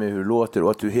noggrann med hur det låter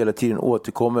och att du hela tiden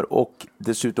återkommer och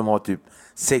dessutom har typ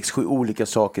 6-7 olika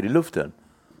saker i luften.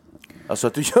 Alltså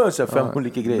att du gör så här 5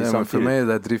 olika grejer samtidigt. För mig är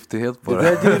det driftighet på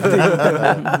det.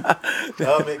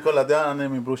 Ja, men kolla, det är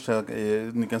min brorsa.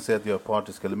 Ni kan säga att jag är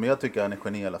partisk, men jag tycker han är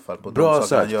geni i alla fall på bra de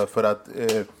saker han gör. För att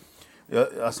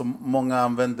alltså, många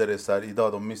använder det så här,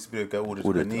 idag de missbrukar ordet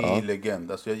geni,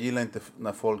 legend. Alltså, jag gillar inte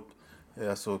när folk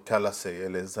alltså, kallar sig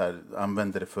eller så här,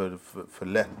 använder det för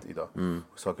lätt idag.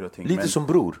 Saker och ting. Lite som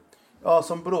bror. Ja,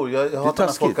 som bror. Jag hatar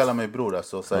när folk kallar mig bror.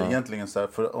 Alltså, så här, egentligen så här,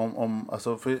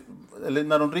 eller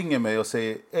när de ringer mig och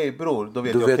säger hej bror, då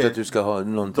vet jag att du ska ha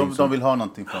någonting. De vill ha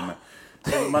någonting från mig.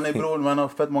 Så man är bror, man har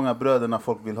fett många bröder när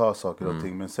folk vill ha saker och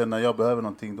ting. Men sen när jag behöver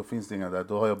någonting, då finns det inga där.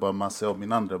 Då har jag bara massor av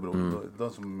min andra bror. De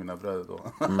som är mina bröder då.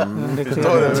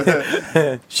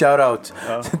 Shout out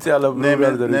till alla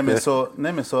bröder.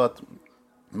 Nej men så att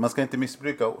man ska inte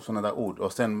missbruka sådana där ord.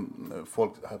 Och sen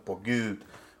folk här på Gud,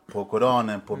 på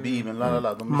Koranen, på Bibeln, de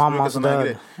missbrukar sådana här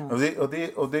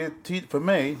grejer. Och det för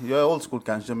mig, jag är old school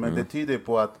kanske, men det tyder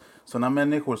på att sådana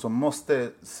människor som måste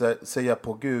säga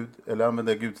på Gud eller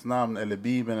använda Guds namn eller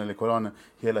Bibeln eller Koranen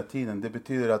hela tiden, det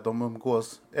betyder att de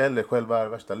umgås eller själva är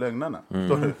värsta lögnarna.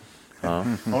 Förstår du?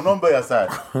 Om någon börjar så här,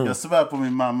 jag svär på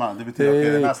min mamma, det betyder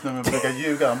att den här snubben brukar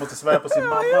ljuga, han måste svära på sin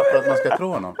mamma för att man ska tro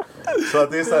honom. Så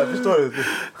att det är så här, förstår du?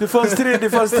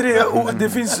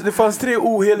 Det fanns tre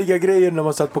oheliga grejer när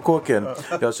man satt på kåken.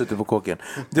 Jag har suttit på kåken.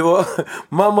 Det var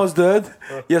mammas död,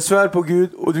 jag svär på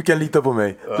Gud och du kan lita på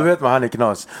mig. Då vet man han är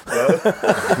knas.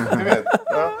 Du vet.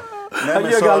 Nej,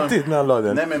 han ljög alltid när han la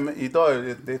den. Nej, men idag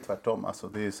är det tvärtom. Alltså,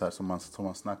 det är så här som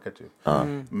man snackar typ.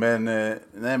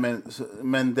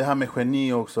 Men det här med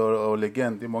geni också och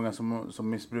legend, det är många som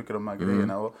missbrukar de här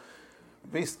grejerna. Och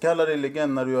visst, kalla det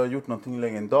legend när du har gjort någonting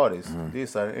legendariskt. Det är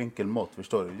så här enkel mått,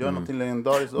 förstår du? Gör någonting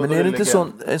legendariskt. Men är det inte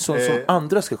en sån som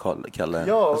andra ska kalla en?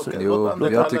 Ja, alltså,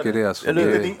 jag tycker det är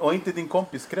så. Och inte din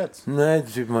kompiskrets. Nej,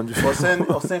 typ man.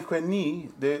 Och sen geni,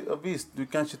 visst, du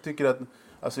kanske tycker att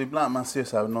Alltså ibland man ser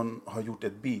så här, någon har gjort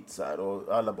ett beat så här,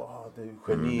 och alla bara, det är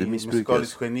geni, det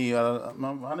musikaliskt geni.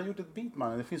 Han har gjort ett beat,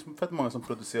 man. Det finns fett många som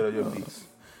producerar och gör beats.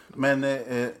 Men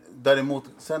däremot,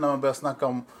 sen när man börjar snacka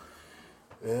om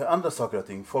andra saker och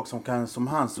ting, folk som kan, som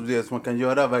han, som kan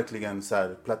göra verkligen så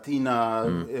här, platina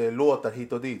låtar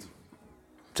hit och dit.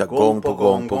 Så gång på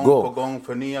gång.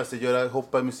 Förnya sig,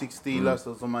 hoppa i musikstilar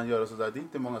som man gör och sådär. Det är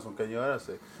inte många som kan göra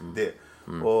sig det.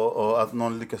 Och att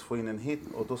någon lyckas få in en hit,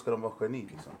 och då ska de vara geni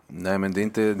liksom. Nej, men det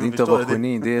är inte att vara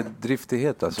geni, det är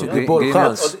driftighet alltså. Det är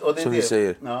bollchans, som vi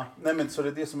säger. Ja, nej, men så det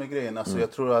är det som är grejen. Alltså,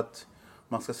 jag tror att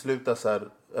man ska sluta så här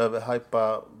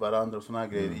överhypa varandra och såna här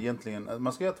grejer. Egentligen,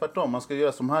 man ska göra tvärtom. Man ska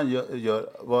göra som han gör,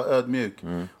 vara ödmjuk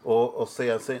och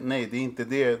säga nej, det är inte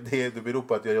det beror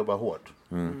på att jag jobbar hårt.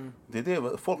 Det är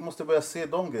det. Folk måste börja se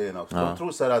de grejerna också. De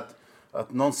tror så här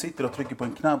att någon sitter och trycker på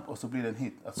en knapp och så blir det en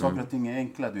hit. Att saker och ting är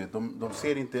enkla, du vet. De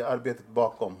ser inte arbetet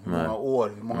bakom. Hur många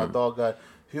år, hur många dagar,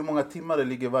 hur många timmar det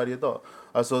ligger varje dag.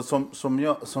 Alltså som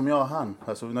jag och han,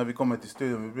 alltså när vi kommer till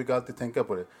studion, vi brukar alltid tänka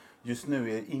på det. Just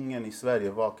nu är ingen i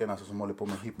Sverige vaken alltså, som håller på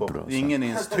med hiphop. Ingen i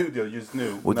en studio just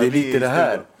nu. Och det är lite det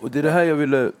här. Och det är det här jag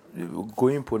ville gå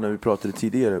in på när vi pratade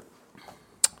tidigare.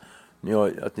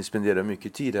 Att ni spenderar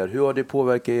mycket tid här. Hur har det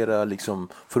påverkat era, liksom,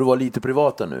 för att vara lite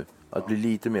privata nu, att bli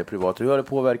lite mer privata, hur har det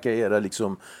påverkat era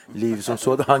liksom, liv som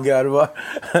sådan, garvar?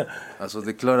 Alltså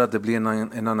det är klart att det blir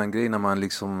en annan grej när man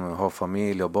liksom har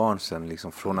familj och barn sen,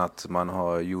 liksom, från att man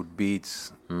har gjort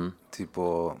beats typ,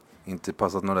 och inte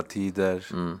passat några tider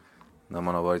när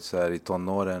man har varit så här i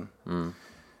tonåren.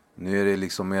 Nu är det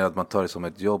liksom mer att man tar det som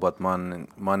ett jobb, att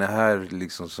man är här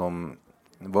liksom som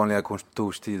vanliga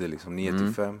kontorstider, liksom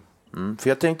 9-5. För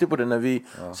jag tänkte på det när vi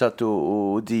satt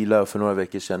och dealade för några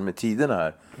veckor sedan med tiderna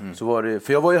här. Så var det,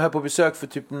 för jag var ju här på besök för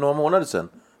typ några månader sedan.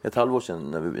 Ett halvår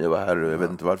sedan när jag var här, och jag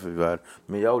vet inte varför vi var här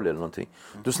med Jauli eller någonting.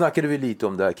 Då snackade vi lite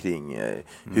om det här kring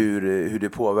hur det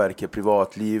påverkar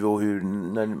privatliv och hur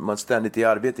när man ständigt är i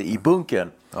arbete i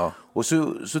bunkern. Ja. Och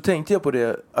så tänkte jag på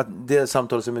det, att det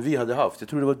samtalet som vi hade haft, jag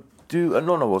tror det var du eller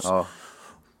någon av oss. Ja.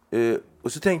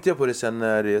 Och så tänkte jag på det sen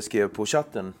när jag skrev på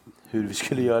chatten hur vi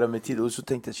skulle göra med tid, och så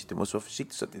tänkte jag shit, jag måste vara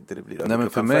försiktig så att det inte blir. Nej, men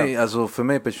för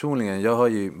mig personligen, jag har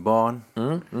ju barn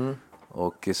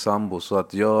och sambo, så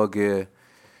att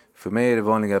för mig är det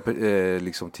vanliga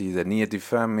liksom tider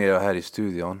 9-5 är jag här i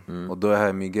studion och då är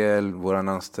här Miguel, våran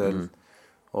anställd,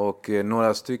 och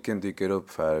några stycken dyker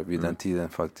upp här vid den tiden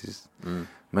faktiskt.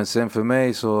 Men sen för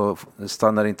mig så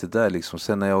stannar det inte där liksom.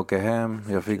 Sen när jag åker hem,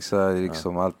 jag fixar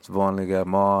liksom allt vanliga,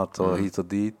 mat och hit och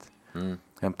dit,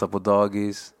 hämtar på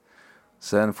dagis.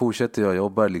 Sen fortsätter jag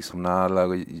jobba liksom när alla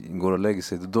går och lägger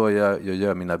sig. Då jag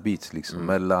gör mina beats liksom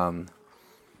mellan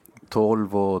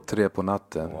 12 och 3 på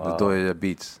natten. Då jag gör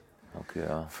beats. Okay,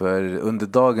 ja. För under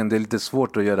dagen det är lite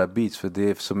svårt att göra beats, för det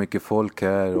är så mycket folk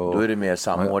här. Och då är det mer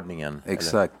samordningen.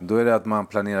 Exakt, då är det att man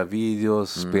planerar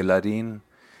videos, spelar in.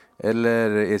 Eller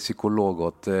är psykolog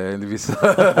åt vissa.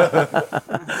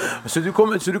 Så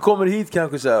du kommer hit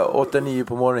kanske så här 8-9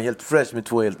 på morgonen helt fresh med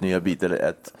 2 helt nya beat eller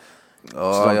ett?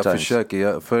 Ja, jag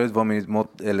försöker. Förut var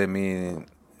min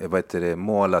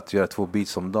mål att göra 2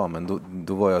 beats om dagen, men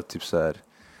då var jag typ så här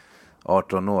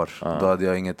 18 år. Då hade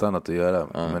jag inget annat att göra.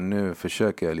 Men nu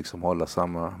försöker jag liksom hålla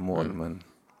samma mål, men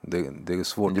det är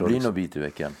svårt. Det blir nog beat i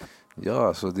veckan.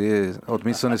 Ja, så det är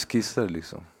åtminstone skissar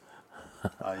liksom.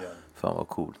 Fan vad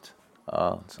coolt.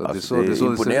 Ja, så alltså, det är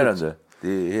imponerande. Det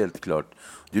är helt klart.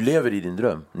 Du lever i din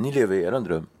dröm. Ni lever i eran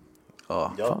dröm.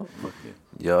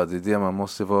 Ja, det är det man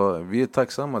måste vara. Vi är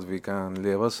tacksamma att vi kan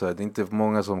leva så här. Det är inte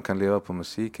många som kan leva på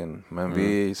musiken.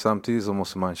 Men samtidigt så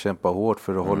måste man kämpa hårt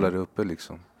för att hålla det uppe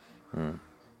liksom.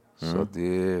 Så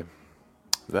det är...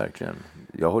 Verkligen.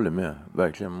 Jag håller med.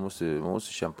 Verkligen. Man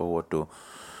måste kämpa hårt.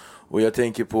 Och jag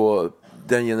tänker på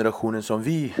den generationen som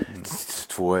vi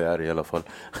 2 är i alla fall.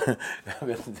 Jag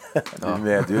vet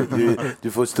inte.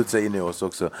 Du får studsa in i oss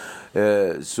också.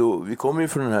 Så vi kommer ju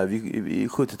från den här, vi är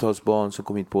 70-talsbarn som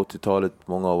kom hit på 80-talet.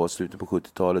 Många av oss slutet på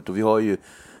 70-talet. Och vi har ju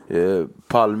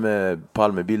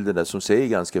Palmebilden där som säger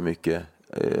ganska mycket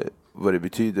vad det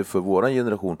betyder för våran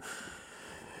generation.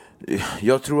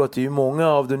 Jag tror att det är många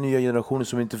av den nya generationen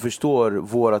som inte förstår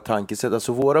våra tankesätt.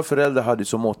 Alltså våra föräldrar hade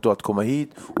som motto att komma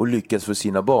hit och lyckas för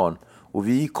sina barn. Och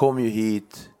vi kom ju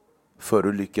hit för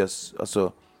att lyckas,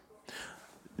 alltså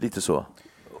lite så.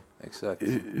 Exakt.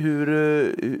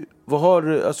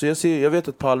 Jag vet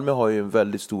att Palme har ju en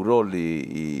väldigt stor roll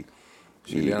i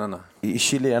chilenarna. I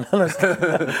chilenarna.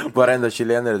 Varenda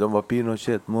chilenare, de var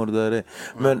Pinochet, mordare.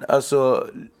 Men alltså,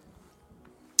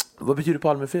 vad betyder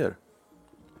Palme för er?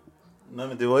 Nej,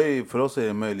 men det var ju, för oss är det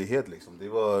en möjlighet liksom.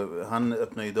 Han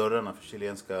öppnade ju dörrarna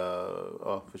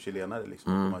för chilenare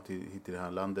liksom. Komma hit till det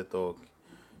här landet, och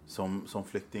som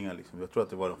flyktingar liksom. Jag tror att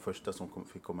det var de första som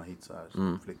fick komma hit så här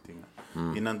som flyktingar.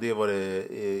 Innan det var det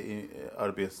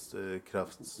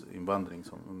arbetskraftsinvandring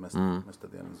som mesta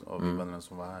delen av invandrarna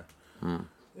som var här.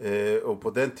 Och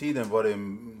på den tiden var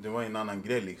det var en annan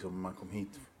grej liksom. Man kom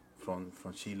hit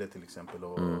från Chile till exempel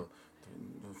och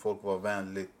folk var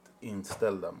vänligt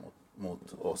inställda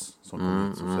mot oss som kom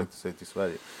hit, som sökte sig till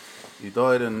Sverige.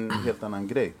 Idag är det en helt annan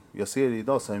grej. Jag ser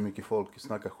idag så här mycket folk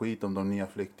snackar skit om de nya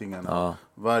flyktingarna.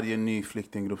 Varje ny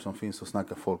flyktinggrupp som finns så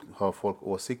har folk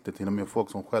åsikter, till och med folk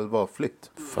som själva har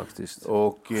flytt. Faktiskt.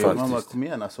 Och man bara, kom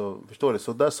igen, alltså, förstår du?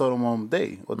 Så där sa de om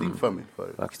dig och din familj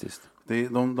förut. Faktiskt.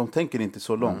 De tänker inte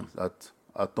så långt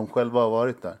att de själva har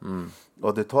varit där.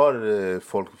 Och det tar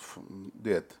folk,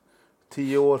 du vet,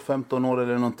 10 år, 15 år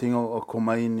eller någonting och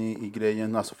komma in i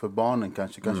grejen. Alltså för barnen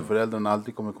kanske föräldrarna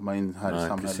aldrig kommer komma in här i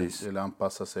samhället. Precis. Eller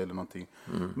anpassa sig eller någonting.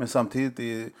 Men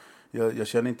samtidigt, jag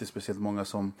känner inte speciellt många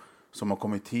som har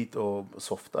kommit hit och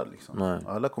softar liksom.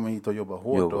 Alla kommer hit och jobbar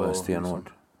hårt. Och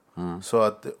stenhårt. Så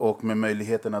att, och med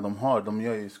möjligheterna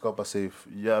de skapar sig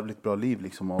jävligt bra liv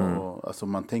liksom. Och alltså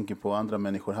man tänker på andra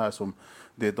människor här som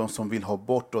det är de som vill ha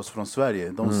bort oss från Sverige.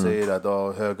 De säger att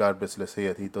hög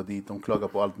arbetslöshet hit och dit. De klagar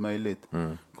på allt möjligt.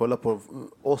 Kolla på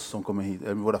oss som kommer hit.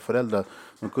 Våra föräldrar,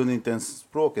 de kunde inte ens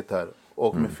språket här.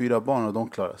 Och med 4 barn och de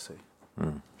klarar sig.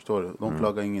 Förstår du? De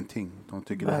klagar ingenting. De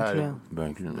tycker det här är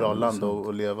ett bra land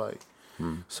att leva i.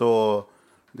 Så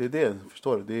det är det,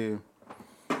 förstår du?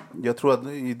 Jag tror att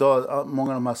idag, många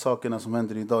av de här sakerna som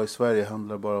händer idag i Sverige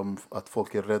handlar bara om att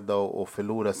folk är rädda och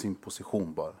förlorar sin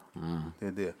position bara. Det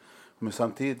är det. Men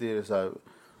samtidigt är det så här,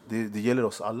 det gäller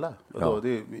oss alla.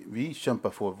 Vi kämpar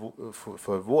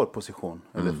för vår position.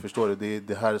 Eller förstår du?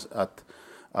 Det här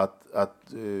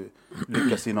att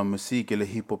lyckas inom musik eller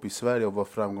hiphop i Sverige och vara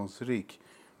framgångsrik.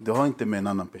 Det har inte med en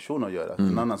annan person att göra.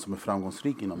 En annan som är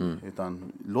framgångsrik inom det.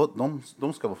 Utan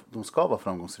de ska vara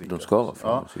framgångsrika. De ska vara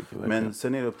framgångsrika. Ja, men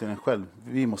sen är det upp till en själv.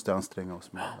 Vi måste anstränga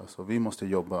oss mer. Alltså, vi måste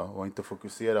jobba och inte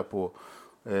fokusera på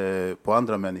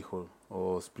andra människor.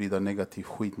 Och sprida negativ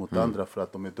skit mot andra för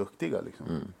att de är duktiga. Liksom.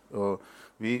 Och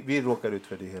vi råkar ut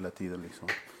för det hela tiden. Liksom.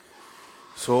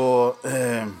 Så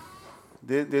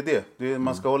det är det.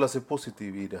 Man ska hålla sig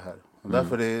positiv i det här. Och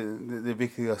därför är det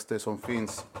viktigaste som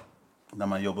finns när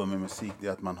man jobbar med musik, det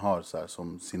är att man har så här,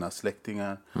 som sina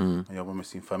släktingar, man jobbar med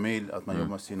sin familj, att man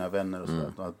jobbar med sina vänner och så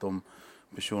där. Att de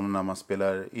personerna man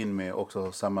spelar in med också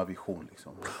har samma vision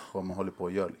liksom, vad man håller på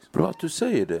att göra. Liksom. Bra att du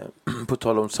säger det, på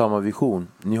tal om samma vision.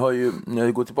 Ni har ju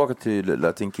gått tillbaka till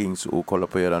Latin Kings och kollat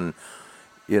på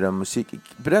era musik.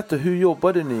 Berätta, hur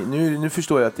jobbade ni? Nu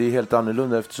förstår jag att det är helt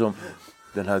annorlunda eftersom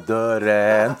den här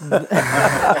dörren.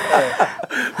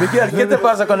 Miguel, kan inte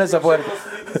passa con esa puerta?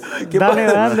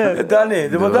 Danny,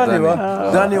 det var Danny va?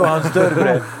 Danny och hans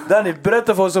dörr. Danny,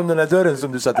 berätta för oss om den här dörren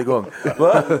som du satte igång.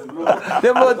 Va?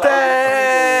 Det var Danny!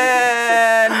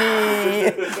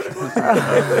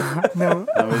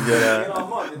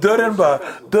 Dörren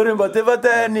bara, det var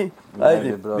Danny.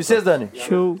 Vi ses Danny.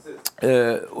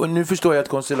 Och nu förstår jag att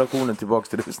konstellationen, tillbaka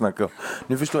till det vi snackade om.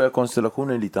 Nu förstår jag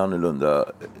konstellationen är lite annorlunda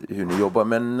hur ni jobbar.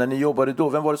 Men när ni jobbade då,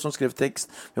 vem var det som skrev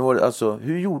text?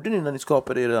 Hur gjorde ni när ni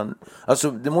skapade er?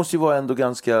 Alltså det måste ju vara ändå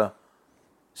ganska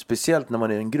speciellt när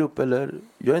man är en grupp, eller?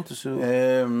 Jag är inte så...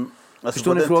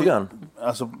 förstår ni frågan?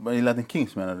 Alltså i Latin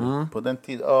Kings menar du? På den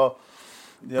tiden, ja,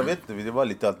 jag vet inte, det var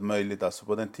lite allt möjligt. Alltså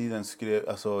på den tiden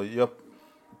jag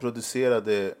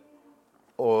producerade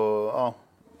och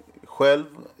själv,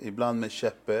 ibland med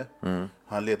Cheppe.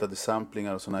 Han letade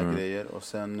samplingar och såna här grejer. Och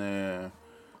sen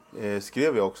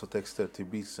skrev jag också texter till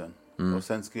beatsen. Och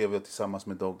sen skrev jag tillsammans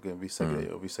med Dogge vissa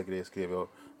grejer. Och vissa grejer skrev jag,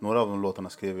 några av de låtarna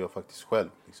skrev jag faktiskt själv.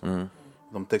 Liksom.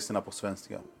 De texterna på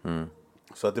svenska.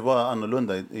 Så att det var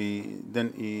annorlunda.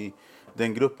 I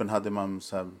den gruppen hade man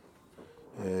så här,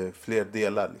 fler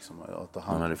delar liksom, att ta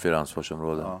hand. Man hade flera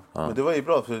ansvarsområden. Ja. Men det var ju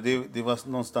bra, för det var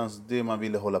någonstans det man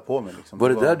ville hålla på med. Liksom. Var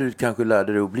det där du kanske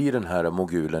lärde dig att bli den här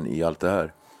mogulen i allt det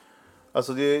här?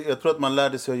 Alltså jag tror att man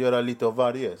lärde sig att göra lite av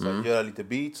varje. Så göra lite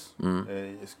beats,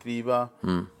 skriva,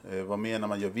 vara med när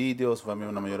man gör videos, vara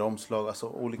med när man gör omslag. Alltså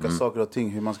olika saker och ting,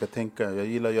 hur man ska tänka. Jag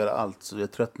gillar att göra allt, så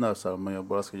jag tröttnar så här, om jag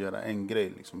bara ska göra en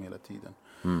grej liksom, hela tiden.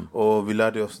 Och vi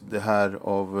lärde oss det här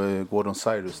av Gordon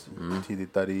Cyrus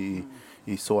tidigt där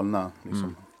i Solna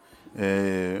liksom.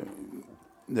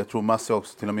 Jag tror Masse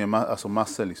också, till och med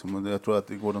Masse liksom. Jag tror att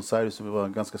Gordon Cyrus var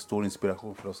en ganska stor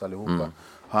inspiration för oss allihopa.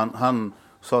 Han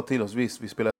sa till oss, vi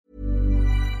spelar.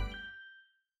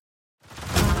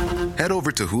 Head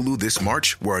over to Hulu this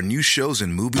March, where our new shows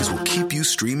and movies will keep you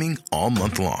streaming all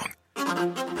month long.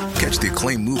 Catch the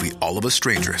acclaimed movie All of Us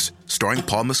Strangers, starring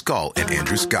Paul Mescal and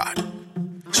Andrew Scott.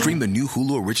 Stream the new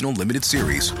Hulu original limited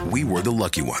series, We Were the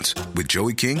Lucky Ones, with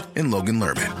Joey King and Logan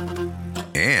Lerman.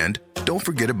 And don't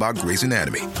forget about Grey's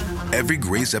Anatomy. Every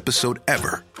Grey's episode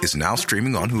ever is now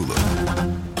streaming on Hulu.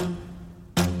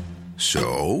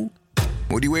 So,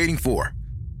 what are you waiting for?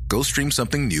 Go stream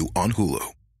something new on Hulu.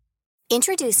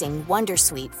 Introducing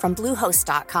Wondersuite from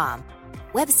Bluehost.com.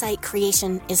 Website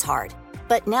creation is hard,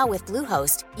 but now with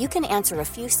Bluehost, you can answer a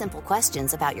few simple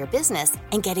questions about your business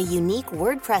and get a unique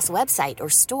WordPress website or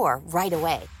store right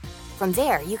away. From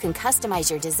there, you can customize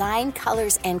your design,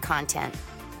 colors, and content.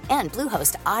 And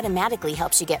Bluehost automatically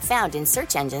helps you get found in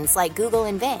search engines like Google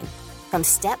and Bing. From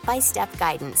step-by-step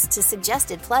guidance to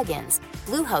suggested plugins,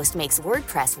 Bluehost makes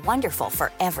WordPress wonderful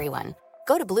for everyone.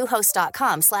 Go to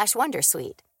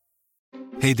bluehost.com/wondersuite.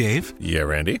 Hey, Dave. Yeah,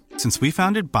 Randy. Since we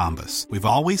founded Bombas, we've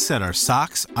always said our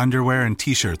socks, underwear, and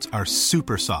T-shirts are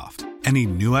super soft. Any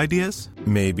new ideas?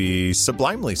 Maybe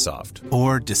sublimely soft.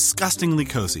 Or disgustingly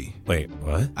cozy? Wait,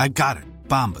 what? I got it.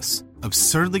 Bombas.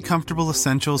 Absurdly comfortable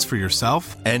essentials for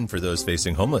yourself And for those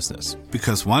facing homelessness.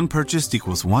 because one purchased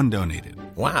equals one donated.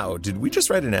 Wow, did we just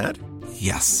write an ad?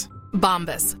 Yes.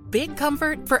 Bombas. Big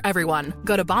comfort for everyone.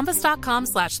 Go to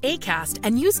bombas.com/ACAST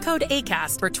and use code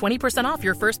ACAST for 20% off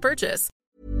your first purchase.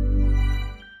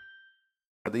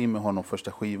 Jag hade in med honom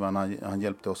första skivan, han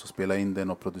hjälpte oss att spela in den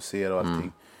och producera och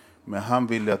allting. Men han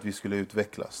ville att vi skulle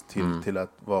utvecklas till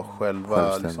att vara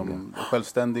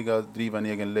självständiga, driva en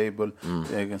egen label,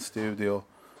 egen studio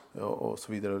och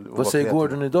så vidare. Vad säger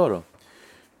Gordon idag då?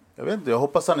 Jag vet inte, jag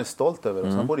hoppas han är stolt över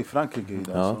oss. Han bor i Frankrike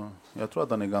idag, så jag tror att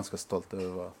han är ganska stolt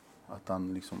över att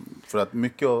han liksom, för att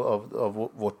mycket av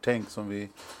vårt tänk som vi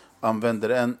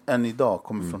använder än idag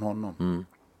kommer från honom.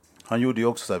 Han gjorde ju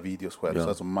också så här videos själv, så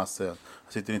alltså massor. Han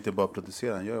sitter inte bara och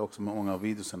producerar, han gör ju också många av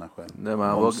videorna själv. Nej, men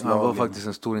han var faktiskt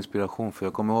en stor inspiration, för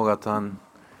jag kommer ihåg att han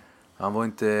var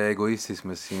inte egoistisk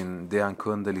med det han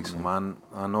kunde liksom.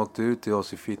 Han åkte ut till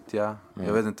oss i Fittja.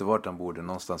 Jag vet inte vart han bodde,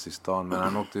 någonstans i stan, men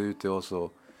han åkte ut till oss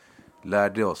och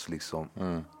lärde oss liksom.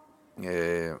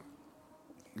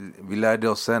 Vi lärde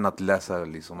oss sen att läsa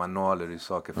liksom manualer, hur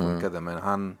saker funkade,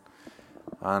 men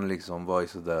han liksom var ju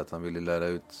så där att han ville lära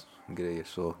ut grejer,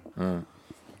 så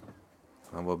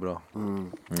han var bra.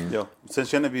 Ja. Sen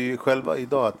känner vi själva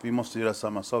idag att vi måste göra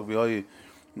samma sak. Vi har ju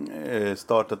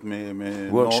startat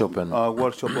med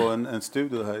workshop och en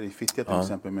studio här i Fittja till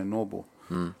exempel med Nobo.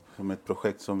 Som ett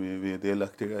projekt som vi är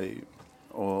delaktiga i.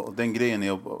 Och den grejen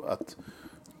är att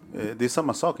det är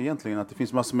samma sak egentligen, att det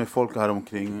finns massor med folk här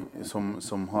omkring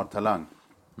som har talang.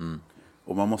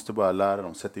 Och man måste bara lära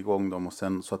dem, sätta igång dem och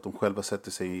sen så att de själva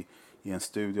sätter sig i en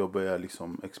studio och börjar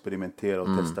liksom experimentera och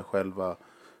testa själva.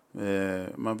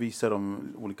 Man visar dem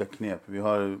olika knep. Vi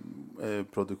har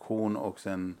produktion och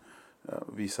sen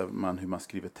visar man hur man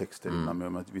skriver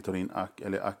texter. Vi tar in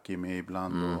Aki med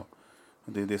ibland. Och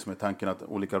det är det som är tanken, att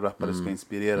olika rappare ska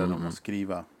inspirera dem att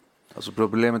skriva. Alltså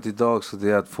problemet idag så det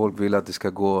är att folk vill att det ska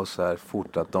gå så här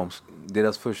fort, att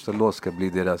deras första låt ska bli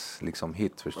deras liksom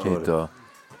hit, förstår du?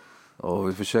 Och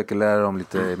vi försöker lära dem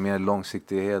lite mer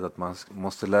långsiktighet, att man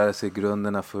måste lära sig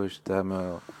grunderna först, det här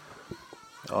med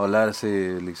att lära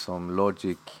sig liksom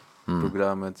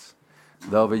Logic-programmet.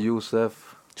 Där har vi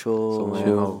Josef som är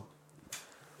en av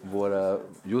våra...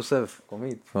 Josef, kom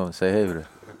hit. Säg hej du.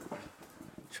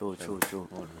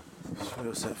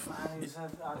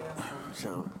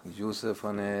 Josef,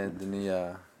 han är den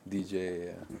nya DJ.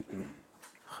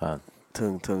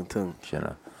 Tung.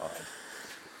 Tjena.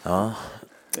 Ja.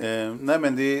 Nej,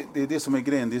 men det är det som är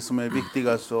grejen. Det som är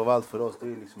viktigast av allt för oss, det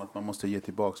är liksom att man måste ge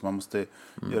tillbaka. Man måste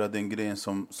göra den grejen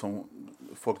som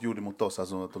folk gjorde mot oss.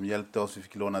 Alltså att de hjälpte oss, vi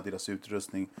fick låna deras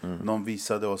utrustning. De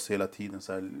visade oss hela tiden,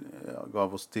 så här,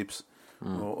 gav oss tips.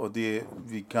 Och det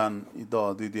vi kan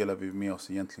idag, det delar vi med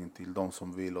oss egentligen till de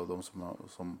som vill och de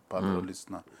som pallar att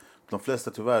lyssna. De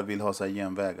flesta tyvärr vill ha så här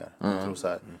genvägar. Jag tror så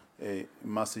här,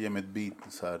 massor ger med ett beat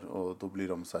så här, och då blir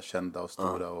de så här kända och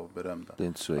stora och berömda. Det är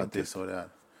inte så att det är så det är.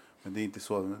 Men det är inte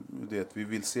så. Det är att vi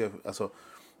vill se, alltså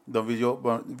de vill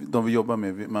jobba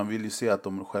med, man vill ju se att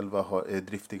de själva är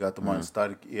driftiga, att de har en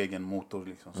stark egen motor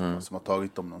liksom, som har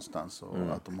tagit dem någonstans, och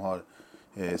att de har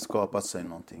skapat sig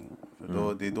någonting. För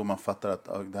då, det är då man fattar att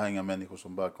det här är inga människor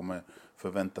som bara kommer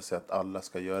förvänta sig att alla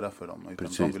ska göra för dem, utan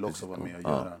de vill också vara med och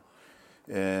göra.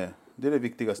 Det är det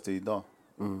viktigaste idag.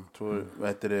 Tror,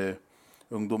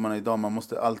 ungdomarna idag, man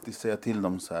måste alltid säga till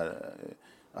dem så här,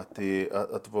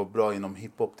 att vara bra inom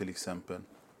hiphop till exempel.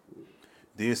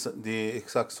 Det är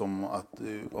exakt som att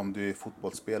om du är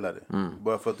fotbollsspelare.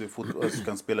 Bara för att du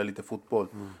kan spela lite fotboll,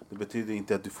 det betyder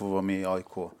inte att du får vara med i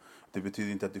AIK. Det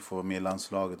betyder inte att du får vara med i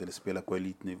landslaget eller spela på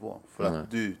elitnivå. För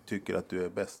att du tycker att du är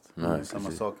bäst. Det är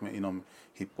samma sak inom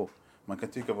hiphop. man kan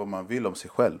tycka vad man vill om sig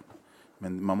själv.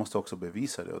 Men man måste också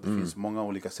bevisa det. Och det finns många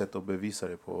olika sätt att bevisa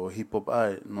det på. Och hiphop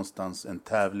är någonstans en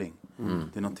tävling.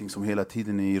 Det är någonting som hela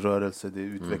tiden är i rörelse. Det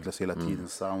utvecklas hela tiden.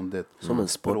 Soundet, som en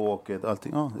sport. Språket,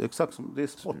 allting. Ja, exakt. Det är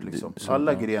sport liksom.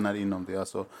 Alla grenar inom det.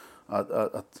 Alltså,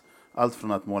 allt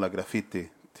från att måla graffiti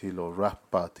till att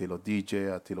rappa, till att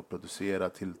DJa, till att producera,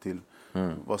 till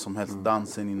vad som helst.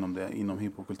 Dansen inom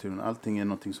hiphopkulturen. Allting är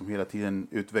någonting som hela tiden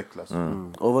utvecklas.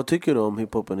 Och vad tycker du om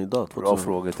hiphopen idag? Bra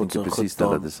fråga, inte precis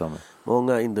detsamma.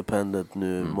 Många independent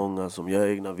nu, många som gör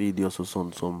egna videos och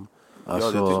sånt som...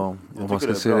 Alltså, om man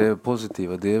ska se det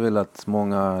positiva, det är väl att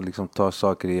många liksom tar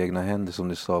saker i egna händer, som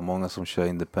du sa. Många som kör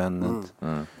independent.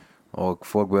 Och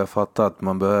folk börjar fatta att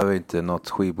man behöver inte något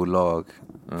skivbolag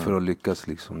för att lyckas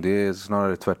liksom. Det är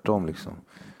snarare tvärtom liksom.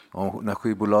 Och när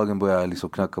skivbolagen börjar liksom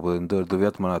knacka på en dörr, då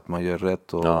vet man att man gör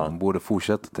rätt och man borde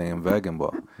fortsätta den vägen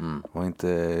bara. Och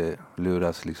inte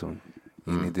luras liksom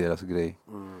in i deras grej.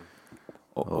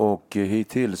 Och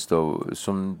hittills då,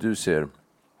 som du ser,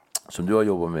 som du har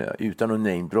jobbat med, utan att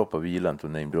namedroppa, vi gillar inte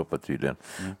att namedroppa tydligen.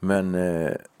 Men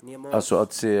alltså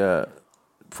att se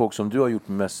folk som du har gjort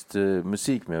mest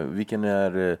musik med, vilken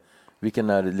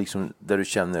är liksom där du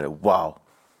känner wow?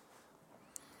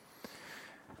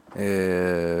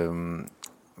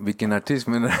 Vilken artist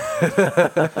menar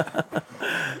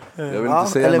jag vill inte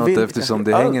säga något eftersom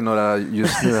det hänger några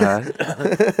just nu här.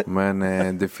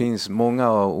 Men det finns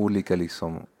många olika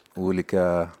liksom,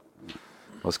 olika,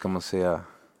 vad ska man säga,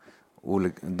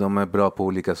 de är bra på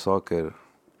olika saker.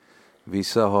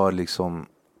 Vissa har liksom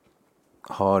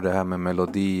det här med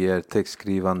melodier,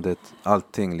 textskrivandet,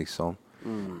 allting liksom.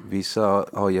 Vissa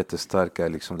har jättestarka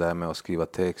liksom det här med att skriva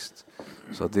text.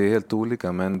 Så det är helt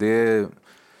olika, men det är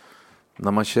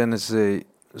när man känner sig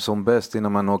som bäst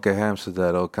innan man åker hem så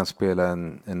där och kan spela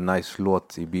en nice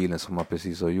låt i bilen som man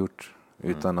precis har gjort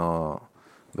utan att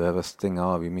behöva stänga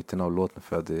av i mitten av låten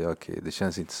för att det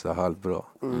känns inte så halvbra.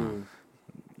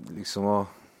 Liksom,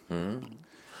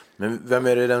 Men vem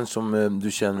är det den som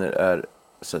du känner är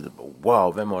så,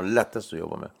 wow, vem har lättast att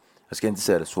jobba med? Jag ska inte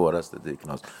säga det svåraste, det är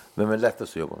knas. Vem är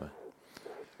lättast att jobba med?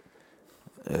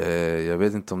 Jag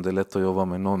vet inte om det är lätt att jobba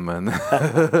med någon, men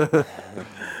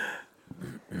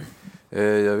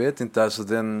jag vet inte,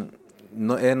 alltså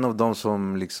en av dem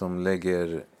som liksom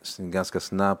lägger ganska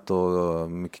snabbt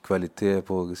och mycket kvalitet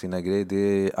på sina grejer, det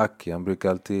är Aki. Han brukar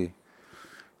alltid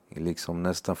liksom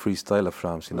nästan freestyla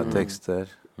fram sina texter.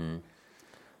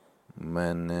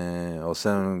 Men och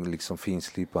sen liksom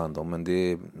finslipa han dem, men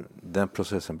den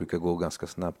processen brukar gå ganska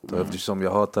snabbt. Och eftersom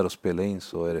jag hatar att spela in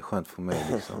så är det skönt för mig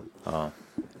liksom.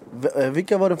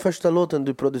 Vilka var den första låten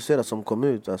du producerade som kom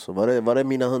ut? Alltså, var det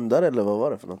Mina hundar eller vad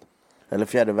var det för något? Eller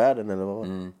Fjärde världen eller vad var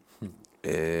det?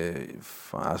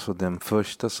 Alltså den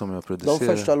första som jag producerade.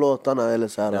 De första låtarna eller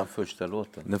så här. Den första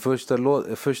låten. Den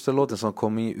första låten som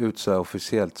kom ut så här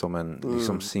officiellt som en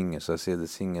liksom singel, så jag ser det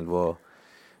singel var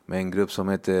med en grupp som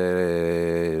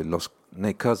heter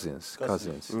Cousins.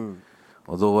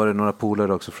 Och då var det några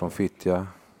polare också från Fittja.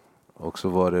 Och så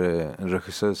var det en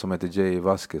regissör som heter Jay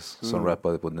Vasquez som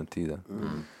rappade på den tiden.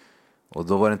 Och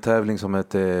då var det en tävling som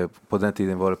hette, på den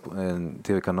tiden var det en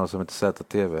tv-kanal som hette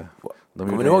ZTV.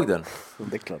 Kommer ni ihåg den?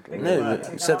 Det är klart. Nej,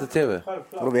 ZTV.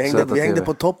 Vi hängde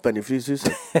på toppen i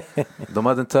Fryshuset. De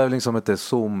hade en tävling som hette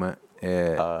Zoom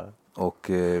och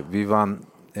vi vann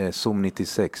Zoom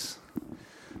 96.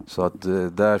 Så att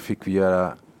där fick vi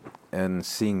göra en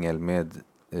singel med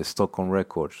Stockholm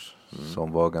Records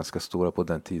som var ganska stora på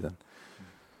den tiden.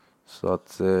 Så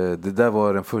att det där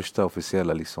var den första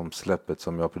officiella liksom släppet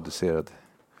som jag producerade.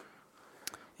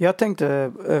 Jag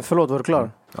tänkte, förlåt, var du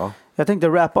klar? Ja. Jag tänkte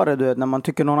rappare, du vet, när man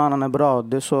tycker någon annan är bra,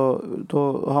 det är så,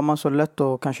 då har man så lätt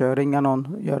att kanske ringa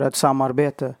någon, göra ett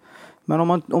samarbete.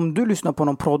 Men om du lyssnar på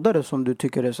någon proddare som du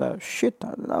tycker är så här, shit,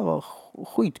 det där var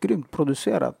skitgrymt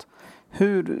producerat.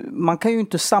 Man kan ju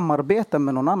inte samarbeta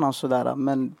med någon annan sådär,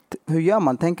 men hur gör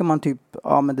man? Tänker man typ,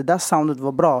 ja men det där soundet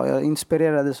var bra, jag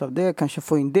inspirerades av det, kanske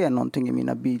få in det någonting i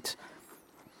mina beats.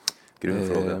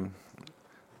 Grundfråga.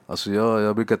 Alltså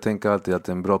jag brukar tänka alltid att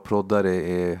en bra proddare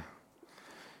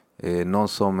är någon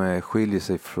som skiljer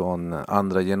sig från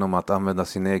andra genom att använda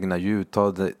sina egna ljud,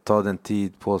 ta den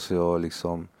tid på sig och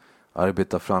liksom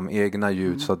arbeta fram egna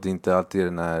ljud så att det inte alltid är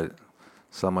den här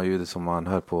samma ljudet som man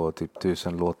hör på typ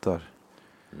 1000 låtar.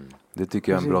 Det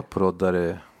tycker jag är en bra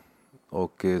proddare.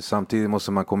 Och samtidigt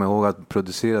måste man komma ihåg att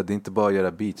producera, det är inte bara att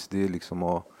göra beats, det är liksom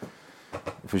att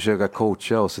försöka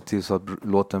coacha och se till så att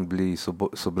låten blir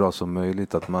så bra som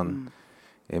möjligt, att man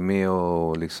är med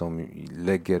och liksom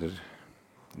lägger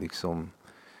liksom,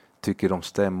 tycker om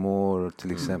stämmor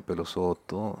till exempel och så,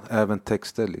 och även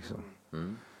texter liksom.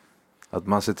 Att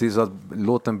man ser till så att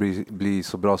låten blir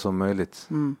så bra som möjligt.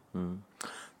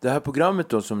 Det här programmet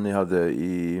då som ni hade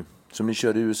som ni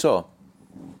körde i USA.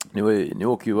 Ni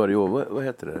åker ju varje år. Vad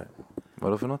heter det?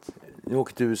 Vadå för något? Ni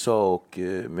åkte till USA och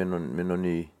med någon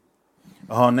ny...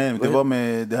 Jaha, nej, det var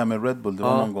med det här med Red Bull. Det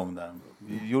var någon gång där.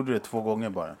 Vi gjorde det 2 gånger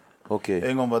bara. Okay.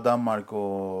 En gång var Danmark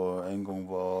och en gång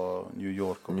var New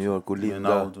York också. New York och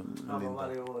Linda.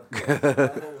 Varje år.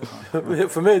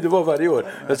 För mig det var varje år.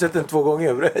 Jag har sett den 2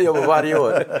 gånger. Jag var varje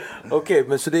år. Okej,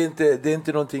 men så det är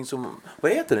inte någonting som...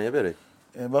 Vad heter den? Jag vet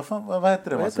det. Vad heter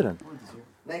den? Vad heter den?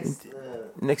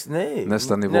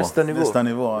 Nästa nivå. Nästa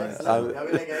nivå.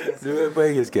 Du är på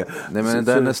engelska. Nej, men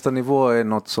där nästa nivå är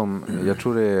något som jag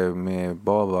tror det är med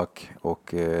Bavak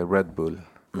och Red Bull.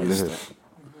 Eller hur?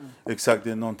 Exakt,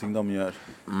 det är någonting de gör.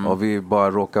 Och vi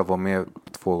bara råkar vara med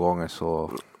 2 gånger,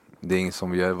 så det är inget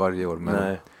som vi gör varje år.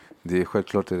 Men det är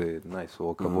självklart det är nice att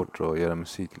åka bort och göra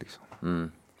musik liksom.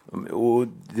 Och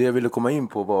det jag ville komma in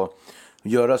på var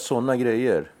göra sådana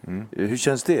grejer. Hur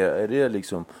känns det? Är det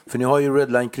liksom, för ni har ju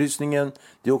Redline-kryssningen.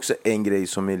 Det är också en grej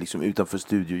som är liksom utanför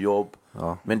studiojobb.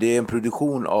 Men det är en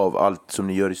produktion av allt som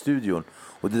ni gör i studion.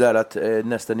 Och det där att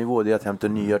nästa nivå, det är att hämta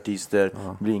nya artister,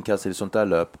 bli inkastade i sånt där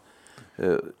löp.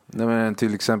 Nej, men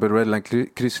till exempel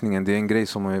Redline-kryssningen, det är en grej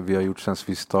som vi har gjort sedan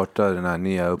vi startade den här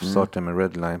nya uppstarten med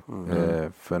Redline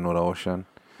för några år sedan.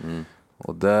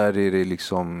 Och där är det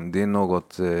liksom, det är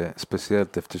något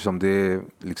speciellt eftersom det är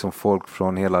liksom folk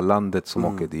från hela landet som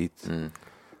åker dit.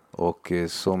 Och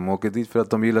som åker dit för att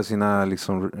de gillar sina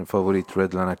liksom favorit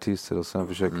Redline-artister, och sen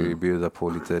försöker vi bjuda på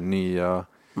lite nya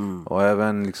och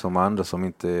även liksom andra som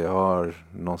inte har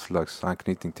någon slags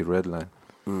anknytning till Redline.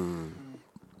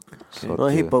 Så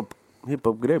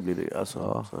hiphop-grej blir det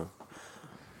alltså. Så.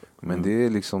 Men det är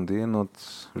liksom, det är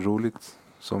något roligt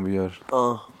som vi gör.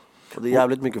 Och det är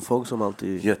jävligt mycket folk som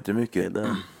alltid... Jättemycket.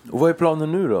 Och vad är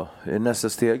planen nu då? Är nästa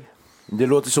steg? Det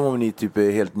låter som om ni typ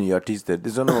är helt nya artister. Det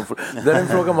är, så det är en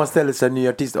fråga man ställer sig, nya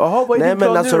artister. Aha, vad är din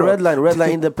plan alltså nu då? Redline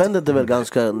Independent är väl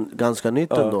ganska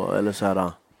nytt ändå, eller så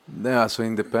här. Nej, alltså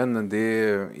Independent, det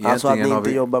är egentligen... Alltså att ni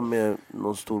inte jobbar med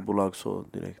någon storbolag så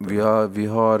direkt? Vi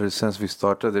har sen vi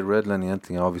startade Redline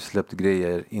egentligen har vi släppt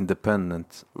grejer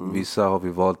Independent. Vissa har vi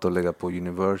valt att lägga på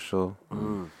Universal.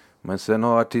 Men sen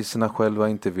har artisterna själva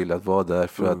inte velat vara där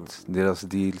för att deras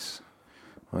deals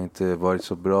har inte varit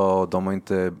så bra och de har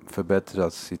inte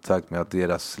förbättrats i takt med att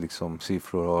deras liksom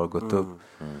siffror har gått upp.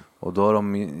 Och då har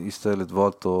de istället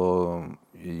valt att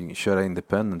köra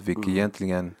Independent, vilket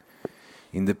egentligen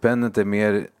Independent är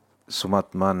mer som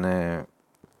att man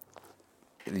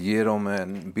ger dem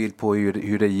en bild på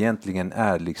hur det egentligen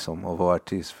är liksom att vara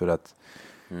artist, för att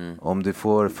om du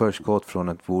får förskott från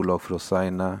ett bolag för att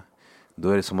signa, då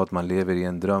är det som att man lever i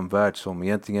en drömvärld som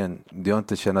egentligen, du har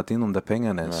inte tjänat in de där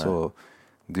pengarna än, så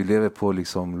du lever på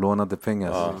liksom lånade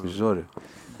pengar, förstår du?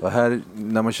 Och här,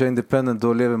 när man kör Independent,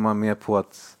 då lever man mer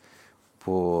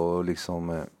på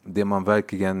liksom det man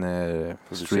verkligen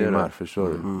streamar, förstår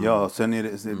du? Ja, sen är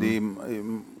det är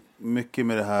mycket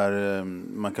med det här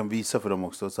man kan visa för dem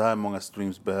också. Så här många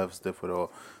streams behövs det för att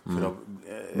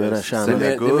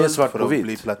sälja guld, för att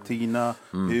bli platina.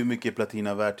 Hur mycket är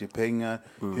platina värt i pengar?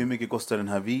 Hur mycket kostar den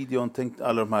här videon? Tänk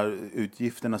alla de här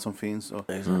utgifterna som finns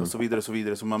och så vidare och så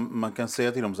vidare. Så man kan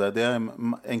säga till dem så här, det är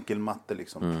en enkel matte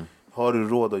liksom. Har du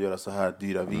råd att göra så här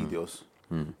dyra videos?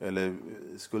 Eller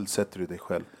skuldsätter du dig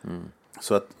själv?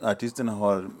 Så att artisterna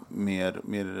har mer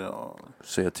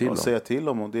säga till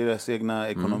om och deras egna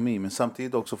ekonomi. Men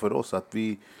samtidigt också för oss att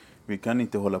vi kan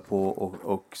inte hålla på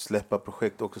och släppa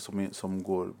projekt också som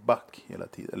går back hela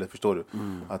tiden. Eller förstår du?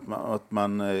 Att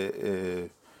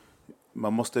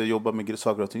man måste jobba med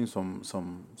saker och ting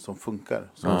som funkar.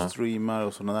 Som streamar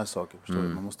och sådana där saker. Förstår du?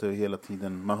 Man måste hela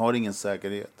tiden, man har ingen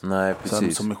säkerhet. Nej,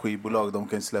 precis. Som med skivbolag, de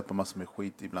kan släppa massor med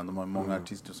skit ibland. De har många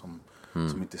artister som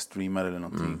inte streamar eller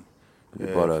någonting.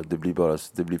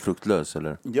 Det blir fruktlöst,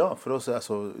 eller? Ja, för oss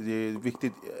alltså, det är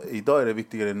viktigt. Idag är det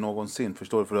viktigare än någonsin,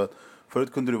 förstår du? För att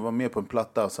förut kunde du vara med på en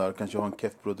platta så här, kanske ha en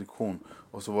keff produktion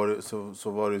och så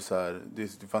var det så här,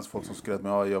 det fanns folk som skröt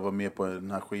med jag var med på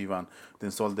den här skivan.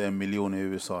 Den sålde 1 miljon i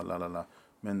USA, lalala.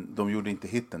 Men de gjorde inte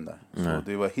hitten där. Så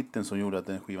det var hitten som gjorde att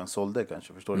den skivan sålde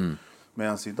kanske, förstår du?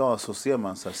 Medan idag så ser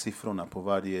man så här siffrorna på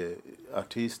varje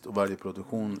artist och varje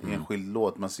produktion, enskild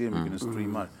låt. Man ser hur mycket den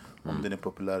streamar, om den är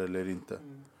populär eller inte.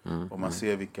 Och man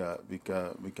ser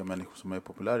vilka människor som är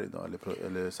populära idag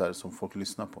eller så här, som folk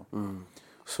lyssnar på.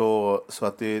 Så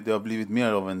att det har blivit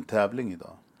mer av en tävling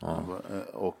idag.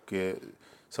 Och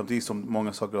samtidigt som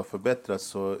många saker har förbättrats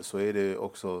så är det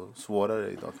också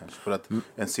svårare idag kanske. För att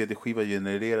en CD-skiva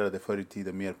genererade förr i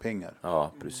tiden mer pengar.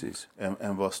 Ja, precis.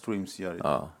 Än vad streams gör idag.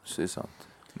 Ja, det är sant.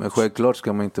 Men självklart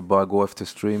ska man inte bara gå efter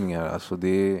streamingar. Alltså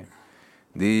det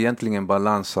är egentligen en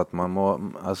balans att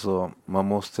man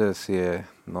måste se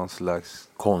någon slags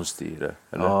konst i det,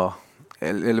 eller? Ja,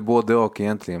 eller både och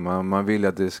egentligen. Man vill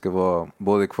att det ska vara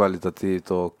både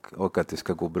kvalitativt och att det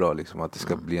ska gå bra liksom, att det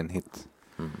ska bli en hit.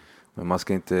 Men man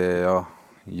ska inte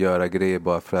göra grejer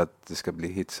bara för att det ska bli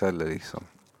hits heller liksom.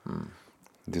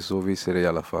 Det är så vi ser det i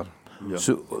alla fall.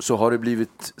 Ja. Så har det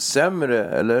blivit sämre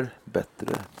eller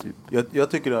bättre? Typ? Jag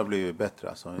tycker det har blivit bättre.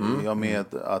 Alltså. Jag med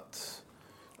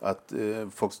att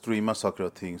folk streamar saker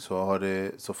och ting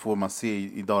så får man se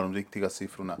idag de riktiga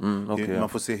siffrorna. Man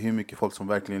får se hur mycket folk som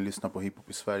verkligen lyssnar på hiphop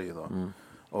i Sverige idag.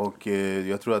 Och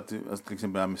jag tror att till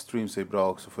exempel med streams är bra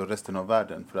också för resten av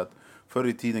världen. För att förr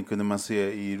i tiden kunde man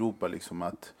se i Europa liksom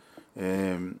att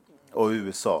och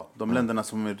USA, de länderna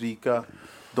som är rika,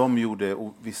 de gjorde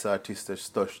vissa artister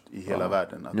störst i hela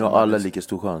världen. Nu har alla lika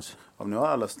stor chans. Ja, nu har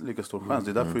alla lika stor chans.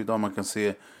 Det är därför idag man kan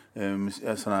se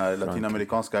såna här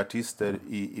latinamerikanska artister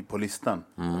på listan.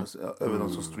 Över de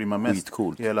som streamar mest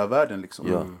i hela världen.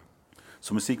 Liksom.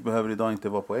 Så musik behöver idag inte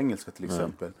vara på engelska till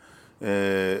exempel.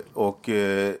 Och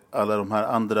alla de här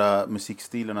andra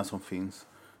musikstilarna som finns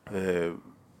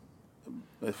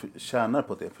tjänar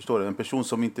på det, förstår du? En person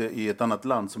som inte i ett annat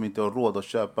land som inte har råd att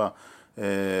köpa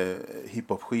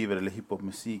hiphop-skivor eller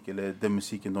hiphop-musik eller den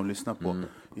musiken de lyssnar på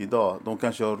idag, de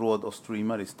kanske har råd att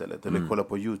streama istället eller kolla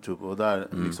på YouTube och där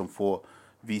liksom få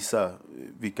visa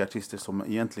vilka artister som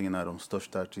egentligen är de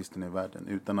största artisterna i världen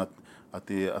utan att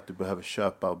du behöver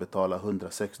köpa och betala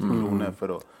 160 kronor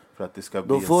för att det ska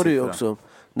bli. Då får du ju också,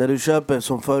 när du köper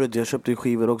som förut, jag köpte ju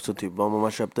skivor också typ,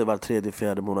 man köpte var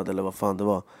 3-4 månad eller vad fan det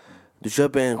var. Du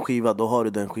köper en skiva, då har du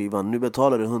den skivan. Nu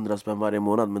betalar du 100 spänn varje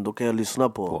månad, men då kan jag lyssna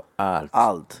på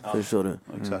allt. Förstår du?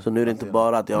 Så nu är det inte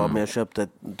bara att jag köpte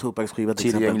Tupacs skiva till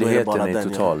exempel. Tillgängligheten är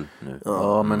total nu.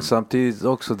 Ja, men samtidigt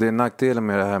också, det är nackdelen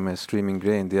med det här med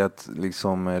streaming-grejen. Det är att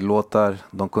liksom, låtar,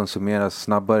 de konsumeras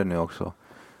snabbare nu också.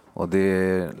 Och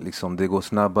det går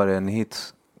snabbare än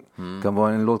hits.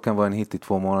 En låt kan vara en hit i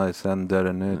 2 månader, sen dör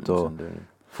den ut och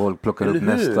folk plockar upp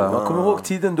nästa. Man kommer ihåg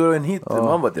tiden då det var en hit.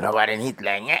 Man bara, det har varit en hit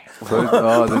länge. Det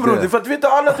är för att vi inte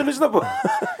har annat att lyssna på.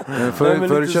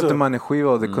 Förr köpte man en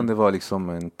skiva och det kunde vara liksom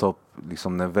en topp,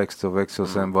 liksom den växte och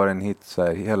sen var det en hit så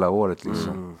här, hela året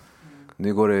liksom.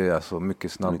 Nu går det alltså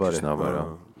mycket snabbare.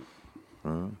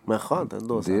 Men skönt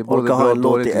ändå. Det är både bra och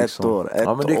dåligt i ett år.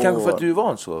 Ja, men det är kanske för att du är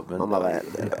van så. Men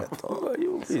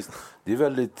det är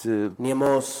väldigt...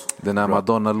 Nemos. Den här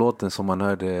Madonna-låten som man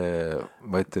hörde,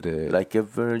 vad heter det? Like a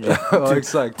Virgin. Ja,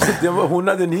 exakt. Hon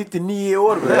hade en hit i 9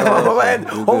 år.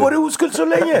 Hon var oskuld så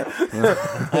länge.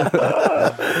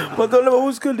 Madonna var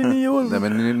oskuld i 9 år. Nej,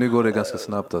 men nu går det ganska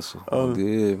snabbt alltså.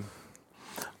 Det är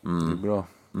bra.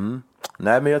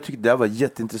 Nej, men jag tycker det här var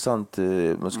jätteintressant.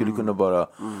 Man skulle kunna bara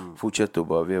fortsätta och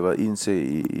bara veva in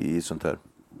sig i sånt här.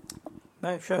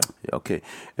 Nej, kör. Ja, okej.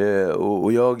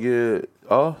 Och jag...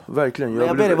 ja, verkligen.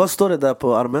 Jag ber dig, vad står det där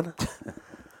på armen?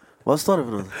 Vad står det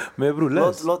för något? Men bror,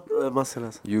 läs. Låt massor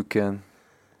läsa. You can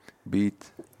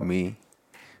beat me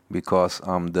because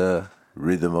I'm the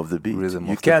rhythm of the beat.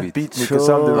 You can't beat me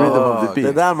because I'm the rhythm of the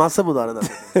beat. Det där massor på där.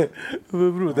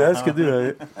 Men bror, det här ska du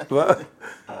ha. Va?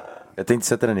 Jag tänkte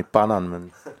sätta den i pannan,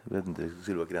 men jag vet inte, det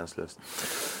skulle vara gränslöst.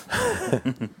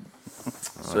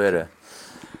 Så är det.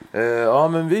 Ja,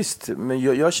 men visst. Men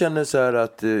jag känner så här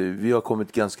att vi har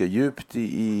kommit ganska djupt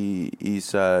i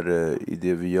så här, i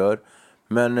det vi gör.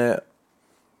 Men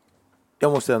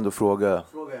jag måste ändå fråga.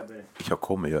 Jag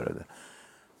kommer göra det.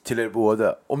 Till er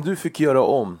båda. Om du fick göra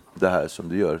om det här som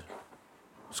du gör,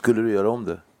 skulle du göra om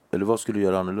det? Eller vad skulle du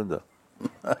göra annorlunda?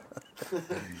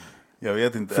 Jag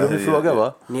vet inte. För du fråga,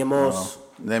 va? Nemos.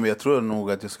 Nej, men jag tror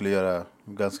nog att jag skulle göra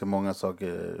ganska många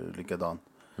saker likadant.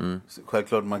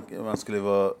 Självklart man skulle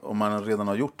vara, om man redan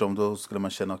har gjort dem, då skulle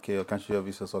man känna okej, jag kanske gör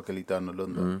vissa saker lite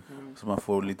annorlunda. Så man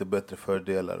får lite bättre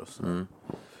fördelar och så.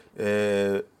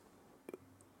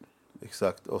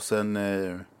 Exakt. Och sen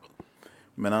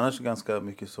men annars ganska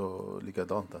mycket så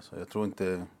likadant alltså.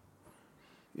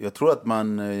 Jag tror att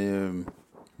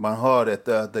man har ett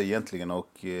öde egentligen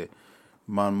och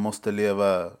man måste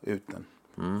leva ut den.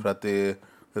 För att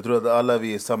jag tror att alla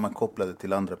vi är sammankopplade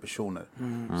till andra personer.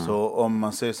 Så om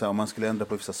man säger så här, om man skulle ändra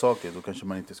på vissa saker, då kanske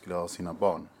man inte skulle ha sina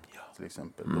barn. Till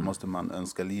exempel. Då måste man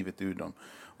önska livet ur dem.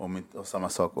 Och samma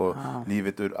sak. Och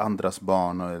livet ur andras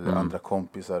barn eller andra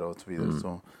kompisar och så vidare.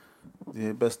 Så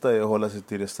det bästa är att hålla sig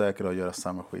till det säkra och göra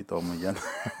samma skit om igen.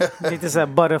 Lite så här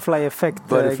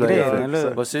butterfly-effekt-grejer,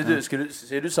 eller? Vad säger du?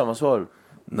 Säger du samma svar?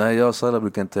 Nej, jag och Salla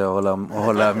brukar inte hålla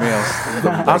med oss.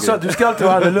 Alltså, du ska alltid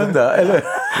vara annorlunda, eller?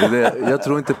 Jag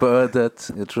tror inte på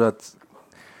ödet. Jag tror att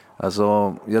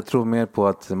Alltså, jag tror mer på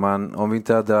att om vi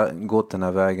inte hade gått den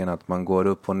här vägen, att man går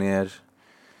upp och ner,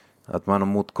 att man har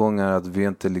motgångar, att vi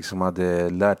inte liksom hade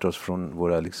lärt oss från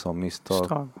våra liksom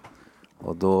misstag.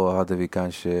 Och då hade vi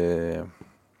kanske,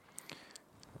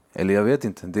 eller jag vet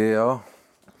inte,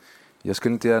 jag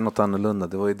skulle inte göra något annorlunda.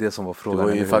 Det var ju det som var frågan. Det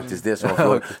var ju faktiskt det som var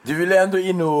frågan. Du ville ändå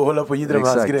in och hålla på och jiddra med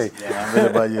hans grej. Ja, han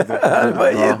ville bara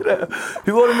jiddra.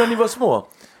 Hur var det när ni var små?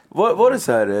 Var det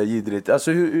så här jiddrigt?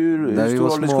 Alltså hur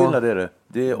stor åldersskillnad är det?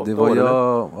 Det är 8 år,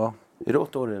 eller? Är det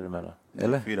 8 år är det mellan?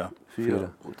 Eller? 4.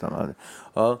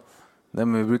 Ja. Nej,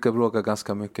 men vi brukar bråka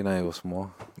ganska mycket när jag var små.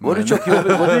 Var du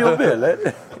jobbig eller?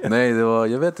 Nej,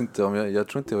 jag vet inte om jag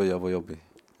tror inte jag var jobbig.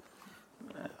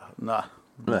 Nej.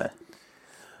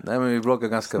 Nej, men vi bråkar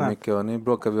ganska mycket, och nu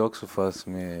bråkar vi också, fast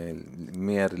med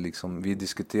mer liksom, vi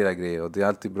diskuterar grejer, och det är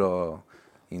alltid bra.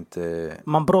 Inte...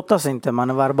 Man brottas inte, man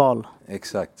är verbal.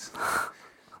 Exakt.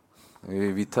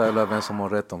 Vi talar vem som har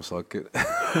rätt om saker.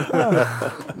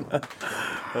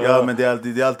 Ja, men det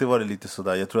har alltid varit lite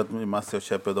sådär. Jag tror att Massa och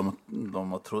Cheppe,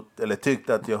 de har trott, eller tyckt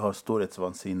att jag har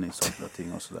storhetsvansinne i sådana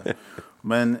ting och sådär.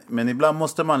 Men ibland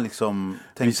måste man liksom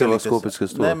tänka lite, skåpet ska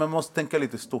stå. Nej, man måste tänka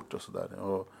lite stort och sådär.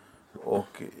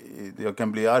 Och jag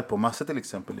kan bli arg på Massa till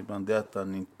exempel ibland, det är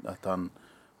att han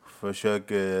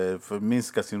försöker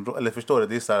förminska sin roll. Eller förstår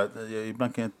det är så här,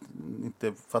 ibland kan jag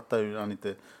inte fatta hur han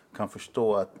inte kan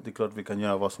förstå att det är klart vi kan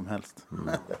göra vad som helst.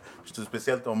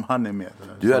 Speciellt om han är med.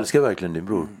 Du älskar verkligen din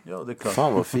bror. Ja, det är klart.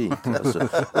 Fan vad fint. Alltså.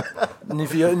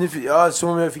 Som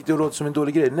om jag fick det att låta som en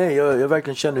dålig grej. Nej, jag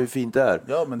verkligen känner hur fint det är.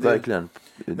 Ja, men verkligen.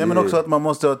 Nej, men också att man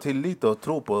måste ha tillit och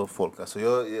tro på folk. Alltså,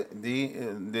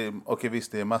 okej,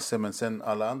 visst, det är massor, men sen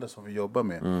alla andra som vi jobbar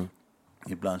med.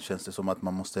 Ibland känns det som att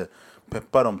man måste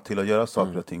peppa dem till att göra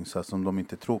saker och ting, så att som de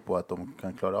inte tror på att de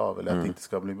kan klara av, eller att det inte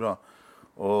ska bli bra.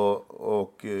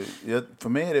 Och för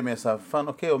mig är det mer så här, fan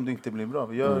okej, om det inte blir bra,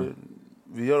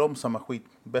 vi gör om samma skit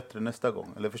bättre nästa gång.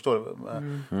 Eller förstår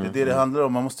du? Det är det handlar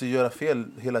om. Man måste göra fel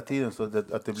hela tiden så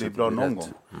att det blir bra någon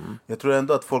gång. Jag tror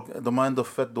ändå att folk, de har ändå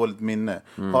fett dåligt minne.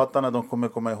 Hatarna, de kommer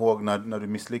komma ihåg när du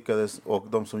misslyckades, och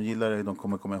de som gillar dig, de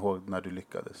kommer komma ihåg när du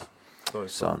lyckades.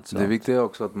 Sant. Det viktiga är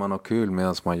också att man har kul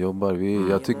medan man jobbar.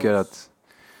 Jag tycker att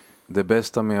det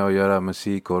bästa med att göra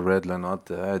musik och Redline och allt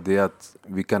det här, det är att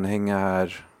vi kan hänga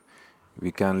här.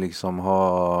 Vi kan liksom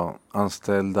ha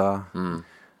anställda.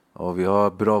 Och vi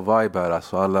har bra vibe här.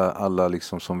 Alltså alla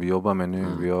liksom som vi jobbar med nu.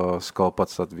 Vi har skapat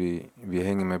så att vi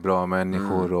hänger med bra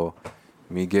människor. Och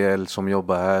Miguel som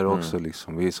jobbar här också.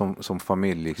 Liksom. Vi är som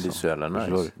familj. Liksom. Det är så jävla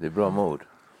nice. Det är bra mode.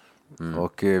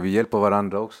 Och vi hjälper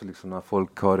varandra också liksom, när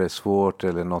folk har det svårt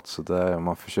eller något sådär.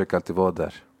 Man försöker alltid vara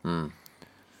där.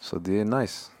 Så det är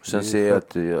nice. Sen ser jag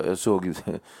att jag såg,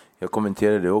 jag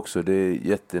kommenterade det också. Det är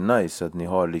jättenice att ni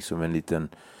har liksom ett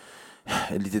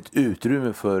litet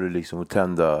utrymme för liksom att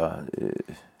tända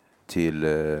till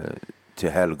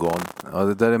helgon. Ja,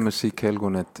 det där är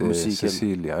musikhelgonet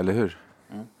Cecilia, eller hur?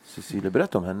 Cecilia,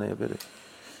 berätta om henne, jag vet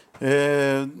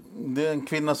det. Det är en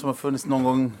kvinna som har funnits någon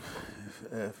gång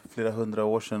flera 100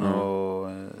 år sedan, och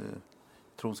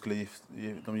tror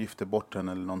de gifte bort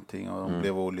henne eller någonting, och de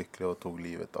blev olyckliga och tog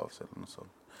livet av sig. Eller så.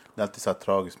 Det är alltid så här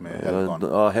tragiskt med helgon.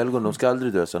 Ja, helgon, de ska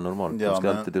aldrig dö så normalt. Ja,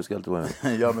 de ska alltid vara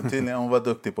med. Ja, men tydligen, hon var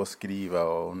duktig på att skriva,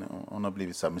 och hon har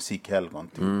blivit så här musikhelgon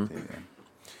tydligen.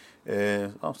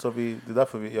 Så det är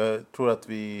därför jag tror att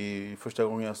första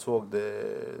gången jag såg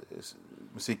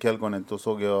musikhelgonet, då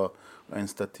såg jag en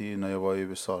staty när jag var i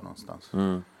USA någonstans.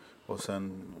 Och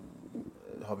sen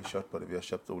har vi kört på det. Vi har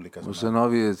köpt olika. Och sen har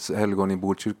vi ett helgon i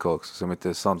Botkyrka också som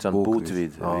heter Sant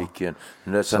Botvid. Ja.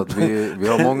 Så att vi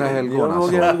har många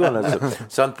helgon.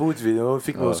 Sant Botvid. Jag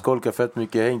fick mig skolka fett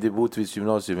mycket. Jag hängde i Botvids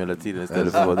gymnasium hela tiden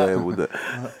istället för att vara där jag bodde.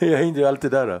 Jag hängde ju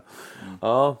alltid där.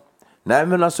 Ja. Nej,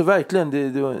 men alltså verkligen, det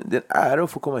är en ära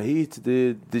att få komma hit. Det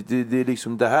är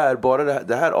liksom det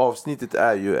här avsnittet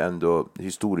är ju ändå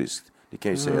historiskt. Det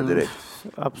kan jag ju säga direkt.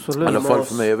 Absolut. I alla fall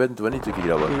för mig, jag vet inte vad ni tycker,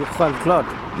 grabbar. Självklart.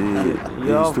 Det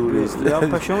är historiskt.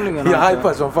 Jag personligen jag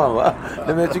hypar som fan, va? Nej,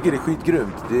 men jag tycker det är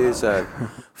skitgrymt. Det är så här,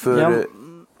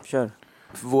 för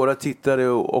våra tittare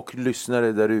och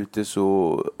lyssnare där ute,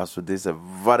 så alltså det är så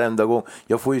här, varenda gång.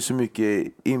 Jag får ju så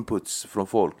mycket inputs från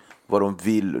folk. Vad de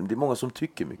vill. Det är många som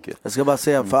tycker mycket. Jag ska bara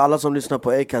säga, för alla som lyssnar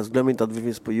på Acast, glöm inte att vi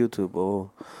finns på YouTube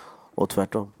och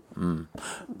tvärtom.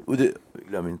 Och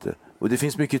glöm inte. Och det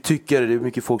finns mycket tyckare, det är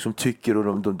mycket folk som tycker,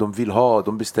 och de vill ha,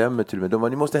 de bestämmer till och med. De bara,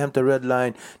 ni måste hämta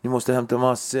Redline, ni måste hämta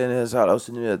massor, så här. Och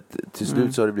så nu till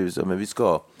slut så har det blivit så, men vi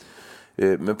ska.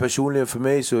 Men personligen för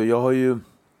mig så, vi har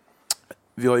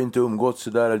ju inte umgått så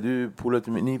där.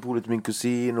 Ni polade min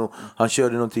kusin, och han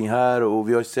körde någonting här, och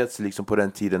vi har sett liksom på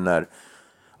den tiden när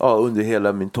under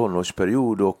hela min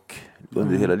tonårsperiod och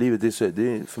under hela livet.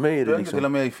 För mig är det liksom... till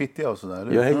och med i Fittja och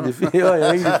sådär.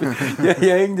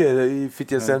 Jag hängde i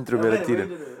Fittja centrum hela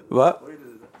tiden. Va?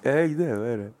 Jag hängde, vad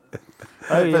är det?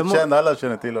 Alla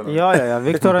känner till honom. Ja.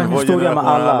 Victor har en historia med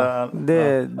alla. Det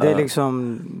är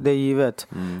liksom, det är givet.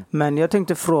 Men jag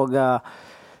tänkte fråga,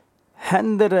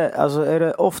 händer det, alltså är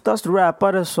det oftast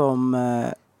rappare som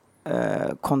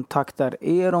kontaktar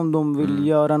er om de vill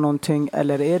göra någonting,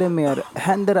 eller är det mer,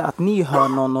 händer det att ni hör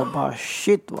någon och bara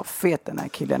shit vad fet den här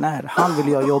killen är, han vill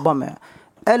jag jobba med,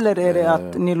 eller är det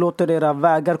att ni låter era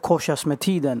vägar korsas med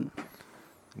tiden?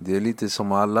 Det är lite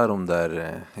som alla de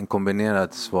där, en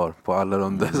kombinerat svar på alla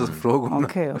de där frågorna.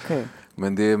 Okej.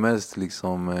 Men det är mest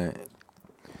liksom,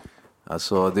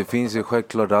 alltså det finns ju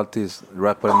självklart alltid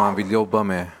rappare man vill jobba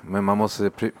med, men man måste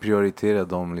prioritera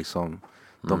dem liksom.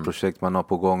 De projekt man har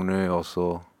på gång nu och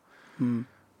så.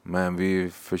 Men vi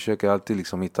försöker alltid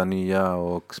liksom hitta nya,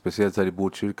 och speciellt här i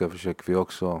Botkyrka försöker vi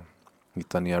också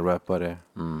hitta nya rappare.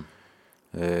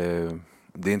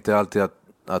 Det är inte alltid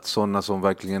att sådana som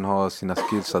verkligen har sina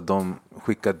skills att de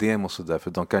skickar dem och sådär,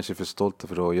 för de kanske är för stolta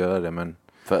för att göra det, men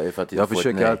för att jag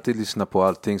försöker alltid lyssna på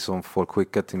allting som folk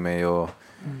skickar till mig och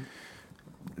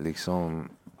liksom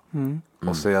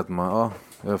och säga att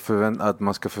att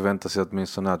man ska förvänta sig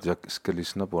åtminstone att jag ska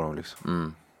lyssna på dem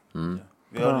liksom.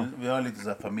 Vi har lite så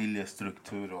här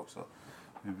familjestruktur också.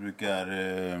 Vi brukar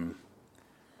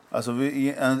alltså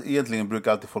egentligen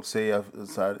brukar alltid folk säga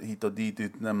så här hit och dit,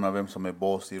 utnämna vem som är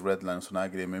boss i Redline och såna här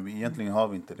grejer, men egentligen har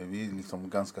vi inte det. Vi är liksom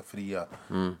ganska fria.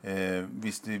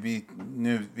 Visst är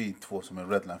vi två som är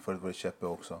Redline, förut var det Cheppe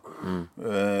också.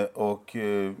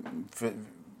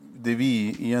 Det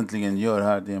vi egentligen gör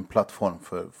här, det är en plattform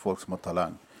för folk som har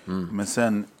talang. Men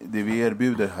sen det vi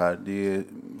erbjuder här,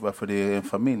 varför det är en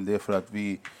familj, det är för att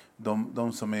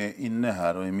de som är inne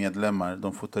här och är medlemmar,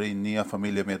 de får ta in nya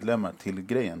familjemedlemmar till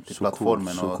grejen, till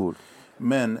plattformen. Cool.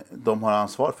 Men de har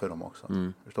ansvar för dem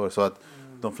också. Förstår du? Så att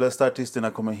de flesta artisterna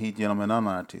kommer hit genom en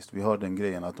annan artist. Vi har den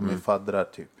grejen att de är faddrar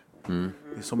typ. Det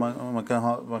är så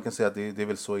man kan säga att det är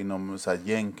väl så inom så här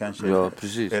gäng kanske,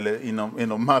 eller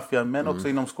inom maffian, men också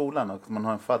inom skolan, att man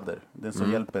har en fadder, den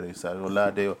som hjälper dig så här, och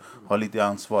lär dig och har lite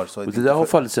ansvar. Så och det där har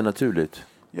fallit sig naturligt.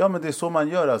 Ja, men det är så man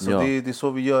gör alltså. Det är så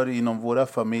vi gör inom våra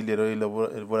familjer och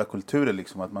våra kulturer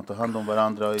liksom, att man tar hand om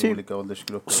varandra i olika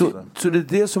åldersgrupper. Så det är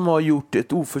det som har gjort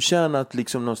ett oförtjänat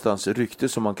liksom någonstans rykte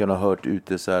som man kan ha hört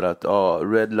ute så här att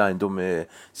Redline, de är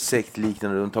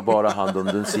sektliknande, de tar bara hand om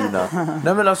den sina.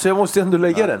 Nej men alltså jag måste ändå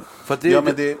lägga den. För att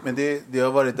men det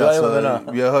har varit alltså,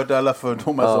 vi har hört alla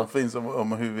fördomar som finns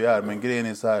om hur vi är, men grejen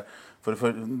är så här.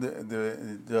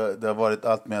 Det har varit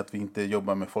allt med att vi inte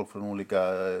jobbar med folk från olika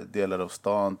delar av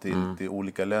stan till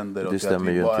olika länder. Det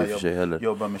stämmer ju inte i och för sig heller.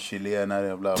 Jobbar med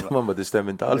chilenare och bla bla. Man bara, det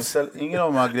stämmer inte alls. Ingen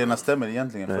av de här grejerna stämmer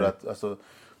egentligen. För att, alltså,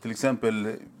 till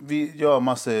exempel, jag och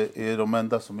Masse är de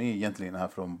enda som är egentligen här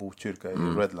från Botkyrka i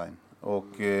Redline. Och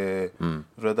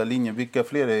Röda linjen, vilka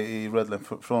fler är i Redline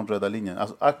från Röda linjen?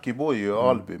 Alltså Aki bor ju i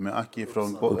Alby, men Aki är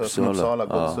från Uppsala,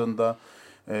 Gottsunda.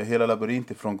 Hela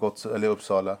Labyrint från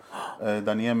Uppsala.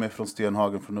 Daniel är från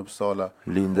Stenhagen från Uppsala.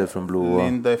 Linda från Blåa.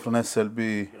 Linda är från SLB.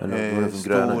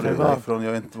 Stor från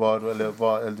jag vet inte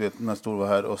eller du vet när Stor var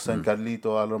här. Och sen Carlito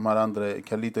och alla de här andra.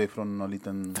 Carlito är från någon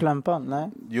liten... Flämpan, nej?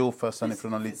 Jo, fast han är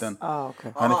från någon liten...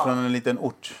 Okay. Han är från en liten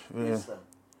ort.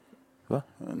 Va?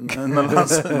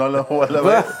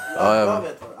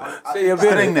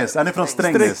 Strängnäs, han är från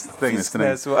Strängnäs.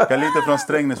 Carlito är från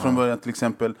Strängnäs från början till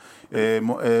exempel.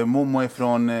 Momo är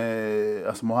från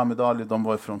alltså Mohammed Ali, de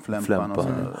var från Flämpan och så,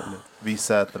 vi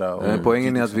Sätra.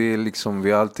 Poängen är att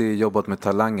vi alltid jobbat med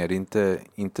talanger,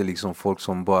 inte liksom folk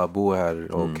som bara bor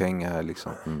här och hänger här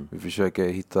liksom. Vi försöker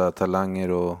hitta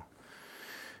talanger och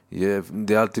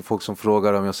det är alltid folk som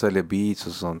frågar om jag säljer beats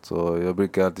och sånt, och jag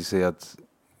brukar alltid säga att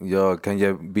jag kan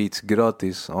ge beats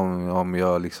gratis om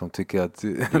jag liksom tycker att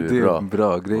det är en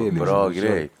bra grej. Liksom.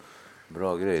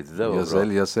 Bra grej. Det där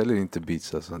var jag säljer inte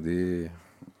beats alltså. Det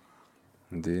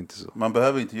är inte så. Man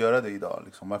behöver inte göra det idag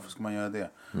liksom. Varför ska man göra det?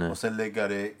 Nej. Och sen lägga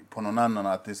det på någon annan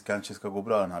att det kanske ska gå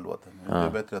bra den här låten. Det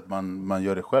är bättre att man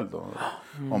gör det själv då.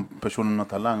 Om personen har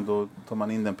talang, då tar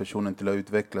man in den personen till att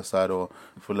utvecklas här och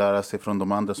få lära sig från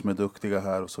de andra som är duktiga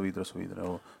här och så vidare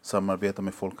och samarbeta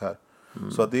med folk här.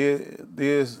 Så det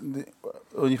är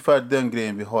ungefär den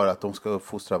grejen vi har, att de ska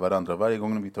uppfostra varandra. Varje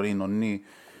gång vi tar in någon ny,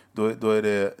 då är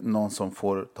det någon som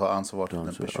får ta ansvar för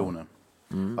den personen.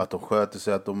 Att de sköter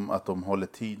sig, att de håller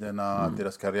tiderna, att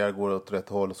deras karriär går åt rätt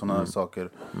håll och sådana här saker.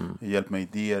 Hjälp med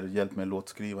idéer, hjälp med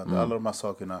låtskrivande. Alla de här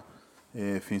sakerna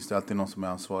finns det alltid någon som är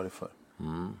ansvarig för.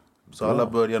 Så alla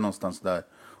börjar någonstans där.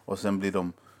 Och sen blir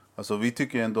de... Alltså vi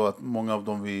tycker ändå att många av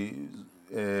dem vi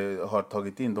har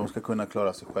tagit in, de ska kunna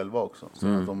klara sig själva också. Så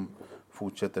att de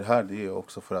fortsätter här, det är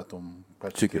också för att de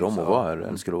tycker om att vara här,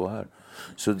 älskar att vara här.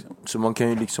 Så man kan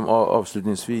ju liksom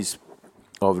avslutningsvis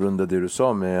avrunda det du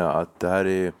sa med att det här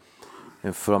är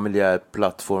en familjär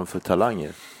plattform för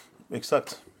talanger.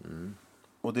 Exakt.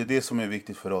 Och det är det som är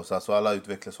viktigt för oss. Alltså alla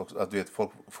utvecklas också. Att du vet,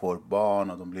 folk får barn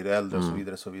och de blir äldre och så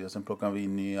vidare. Så vidare. Sen plockar vi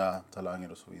in nya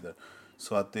talanger och så vidare.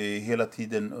 Så att det är hela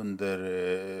tiden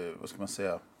under, vad ska man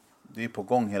säga, det är på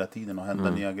gång hela tiden och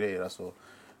händer nya grejer. Alltså,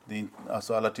 det är inte,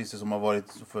 alltså alla artister som har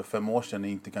varit för 5 år sedan är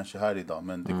inte kanske här idag.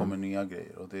 Men det kommer nya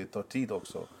grejer. Och det tar tid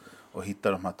också att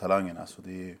hitta de här talangerna. Så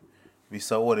det är,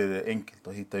 vissa år är det enkelt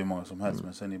att hitta hur många som helst.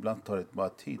 Men sen ibland tar det bara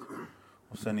tid.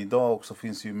 Och sen idag också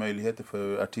finns ju möjligheter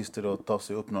för artister att ta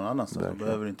sig upp någon annanstans. De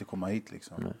behöver inte komma hit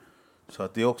liksom. Nej. Så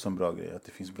att det är också en bra grej. Att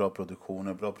det finns bra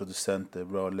produktioner, bra producenter,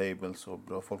 bra labels och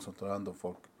bra folk som tar hand om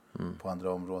folk på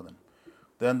andra områden.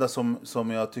 Det enda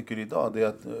som jag tycker idag det är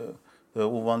att det är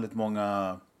ovanligt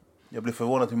många... Jag blir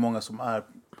förvånad hur många som är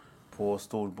på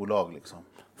storbolag liksom.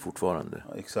 Fortfarande.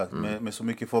 Ja, exakt, med så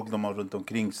mycket folk de har runt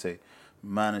omkring sig.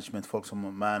 Management, folk som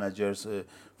har managers,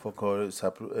 folk har så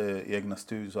här, egna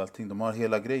studios och allting. De har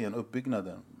hela grejen,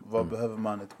 uppbyggnaden. Vad behöver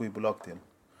man ett skivbolag till?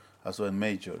 Alltså en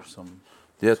major som...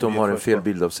 Det är att de har en fel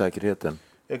bild av säkerheten.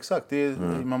 Exakt, det är,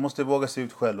 man måste våga sig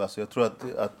ut själv. Alltså jag tror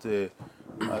att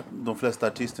de flesta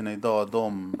artisterna idag,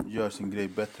 de gör sin grej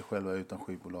bättre själva utan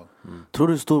skivbolag. Tror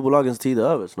du storbolagens tid är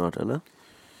över snart, eller?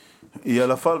 I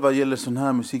alla fall vad gäller sån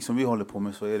här musik som vi håller på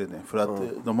med så är det. För att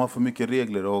de har för mycket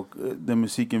regler och den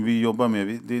musiken vi jobbar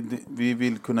med, vi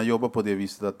vill kunna jobba på det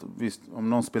viset att visst, om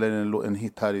någon spelar en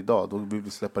hit här idag, då vill vi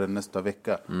släppa den nästa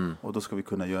vecka. Och då ska vi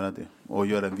kunna göra det. Och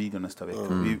göra en video nästa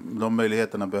vecka. De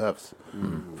möjligheterna behövs.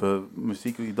 För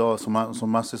musik idag, som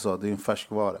Masse sa, det är en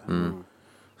färskvara.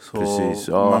 Så precis,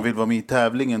 man vill vara med i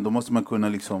tävlingen, då måste man kunna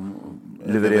liksom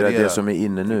leverera det som är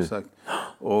inne nu. Exakt.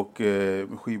 Och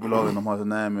skivbolagen de har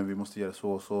nej men vi måste göra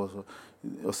så.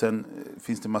 Och sen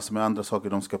finns det massor med andra saker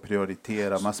de ska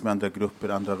prioritera, massor med andra grupper,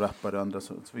 andra rappare, andra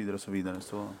så vidare och så vidare.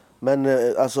 Så. Men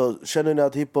alltså, känner ni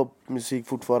att hiphop-musik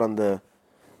fortfarande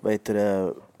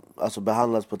alltså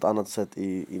behandlas på ett annat sätt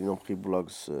inom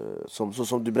skivbolags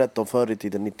som du berättade om förr i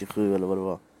tiden, 97 eller vad det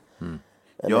var?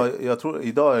 Jag tror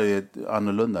idag är det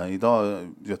annorlunda. Idag,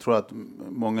 jag tror att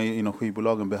många inom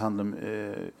skivbolagen behandlar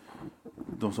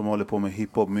de som håller på med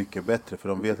hiphop mycket bättre. För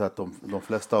de vet att de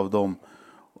flesta av dem,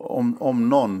 om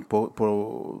någon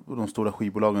på de stora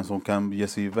skivbolagen som kan ge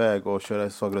sig iväg och köra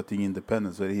saker och ting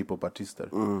independent, så är det hiphopartister.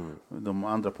 De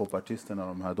andra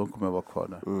popartisterna, de kommer att vara kvar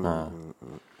där.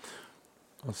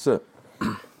 Alltså,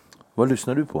 vad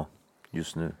lyssnar du på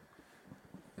just nu?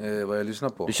 Vad jag lyssnar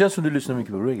på? Det känns som du lyssnar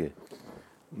mycket på reggae.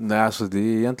 Nej, alltså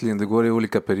det går i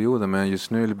olika perioder, men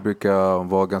just nu brukar jag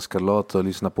vara ganska lat och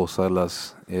lyssna på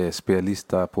Sallas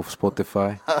spellista på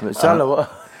Spotify.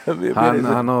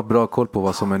 Han har bra koll på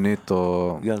vad som är nytt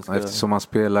och eftersom han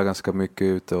spelar ganska mycket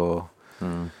ute och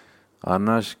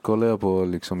annars kollar jag på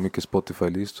liksom mycket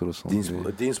Spotify-listor och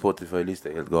sånt. Din Spotify-lista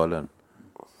är helt galen.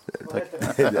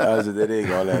 Alltså det är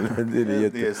galen.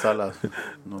 Det är Sallas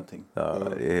någonting. Ja,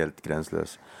 det är helt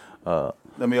gränslöst.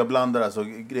 Nej, men jag blandar alltså,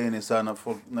 grejen är så här,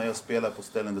 när jag spelar på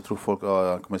ställen då tror folk att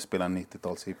jag kommer spela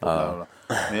 90-tals hiphop.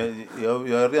 Men jag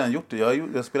har redan gjort det.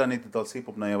 Jag spelade 90-tals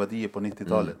hiphop när jag var 10 på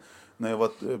 90-talet. När jag var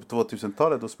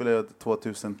 2000-talet då spelade jag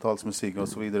 2000-tals musik och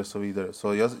så vidare så vidare.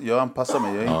 Så jag anpassar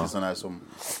mig. Jag är inte sån här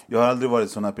jag har aldrig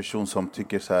varit sån här person som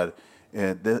tycker så här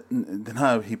den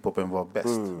här hiphopen var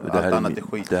bäst. Allt annat är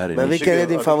skit. Men vilken är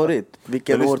din favorit?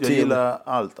 Jag gillar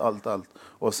allt.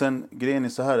 Och sen grejen är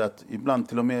så här att ibland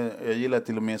jag gillar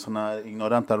till och med såna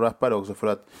ignoranta rappare också, för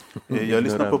att jag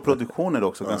lyssnar på produktioner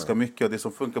också ganska mycket, och det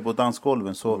som funkar på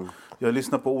dansgolven, så jag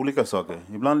lyssnar på olika saker.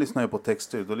 Ibland lyssnar jag på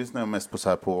texter, då lyssnar jag mest på så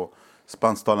här på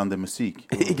spansktalande musik.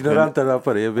 Ignoranta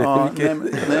rappare. Nej,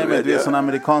 men du är såna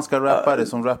amerikanska rappare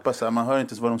som rappar så här, man hör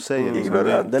inte vad de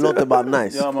säger. Det låter bara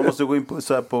nice. Ja, man måste gå in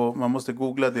på man måste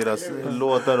googla deras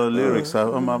låtar och lyrics här.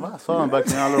 Och man, vad sa han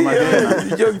verkligen alla de här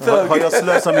grejerna? Har jag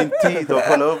slösat min tid och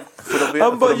kolla upp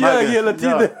han bara ljög hela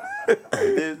tiden.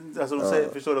 Alltså de säger,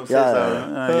 förstår de säger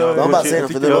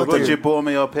så här, jag går till på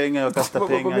mig, jag har pengar, jag kastar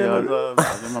pengar,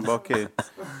 man bara okej.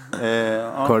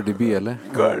 Cardi B eller?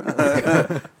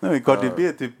 Nej, Cardi B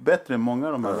är typ bättre än många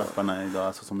av de här rapparna idag,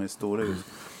 alltså, som är stora just.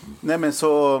 Nej men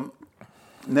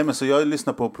så jag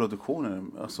lyssnar på produktioner,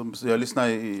 alltså, så jag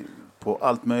lyssnar på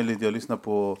allt möjligt. Jag lyssnar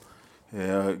på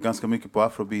ganska mycket på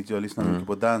afrobeat, jag lyssnar mycket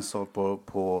på dancehall,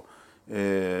 på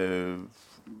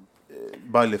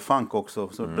baile funk också,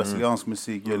 så brasiliansk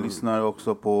musik. Jag lyssnar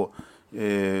också på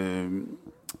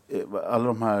alla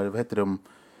de här, vad heter de,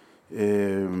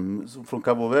 Från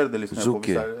Cabo Verde lyssnar jag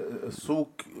på.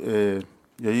 Zouk.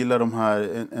 Jag gillar de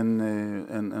här,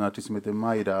 en artist som heter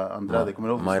Mayra Andrade. Kommer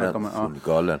du ihåg? Mayra,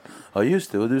 galen. Ja,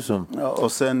 just det, och du som... Ja,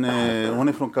 och sen, hon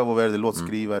är från Cabo Verde,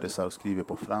 låtskrivare, så skriver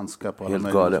på franska. På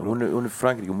helt galen. Hon är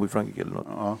Frankrike, hon bor i Frankrike eller något.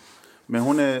 Ja. Men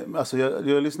hon är, alltså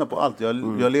jag lyssnar på allt.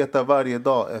 Jag letar varje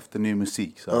dag efter ny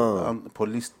musik. Så, på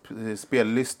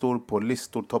spellistor, på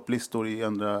listor, topplistor i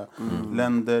andra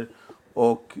länder.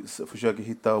 Och försöker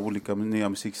hitta olika nya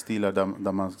musikstilar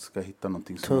där man ska hitta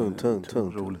någonting som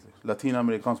är roligt.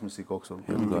 Latinamerikansk musik också.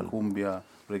 Cumbia,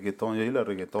 reggaeton. Jag gillar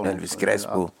reggaeton. Elvis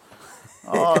Crespo.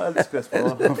 Ja, Elvis Crespo.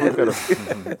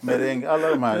 Merengue, alla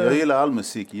de här. Jag gillar all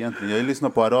musik egentligen. Jag lyssnar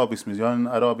på arabisk musik. Jag har en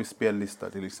arabisk spellista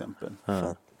till exempel.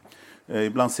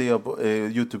 Ibland ser jag på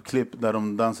YouTube-klipp där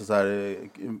de dansar så här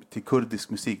till kurdisk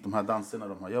musik, de här danserna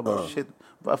de har. Jag bara shit,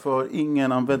 varför har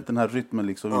ingen använt den här rytmen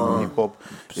liksom inom hiphop?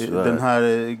 Den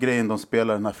här grejen de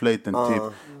spelar, den här flöjten typ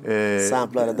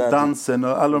dansen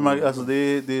och alla de här, alltså det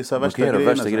är så här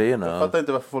värsta grejerna. Jag fattar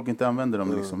inte varför folk inte använder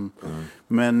dem liksom.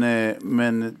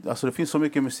 Men alltså det finns så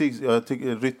mycket musik, jag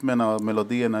tycker rytmerna,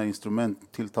 melodierna, instrument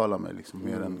tilltalar mig liksom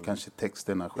mer än kanske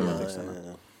texterna, själva texterna.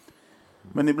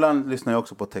 Men ibland lyssnar jag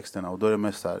också på texterna och då är det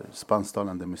mest så här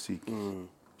spansktalande musik.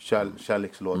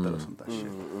 Kärlekslåtar och sånt där shit.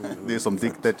 Det är som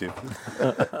dikter typ.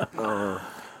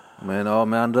 Men ja,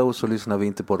 med andra ord så lyssnar vi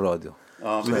inte på radio.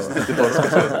 Ja, vi lyssnar inte på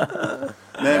radio.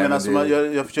 Nej, men alltså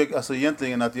jag försöker, alltså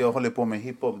egentligen att jag håller på med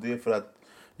hiphop, det är för att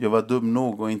jag var dum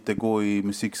nog att inte gå i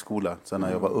musikskola sen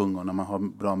när jag var ung och när man har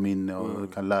bra minne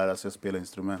och kan lära sig att spela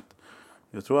instrument.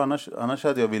 Jag tror annars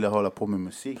hade jag velat hålla på med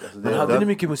musik. Alltså men hade ni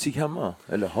mycket musik hemma?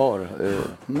 Eller har?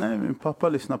 Nej, min pappa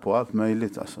lyssnar på allt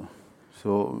möjligt alltså.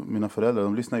 Så mina föräldrar,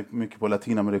 de lyssnar mycket på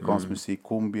latinamerikansk musik,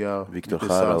 cumbia, Victor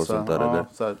Jara och sånt där. Ja,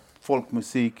 så här,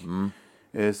 folkmusik.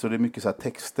 Så det är mycket så här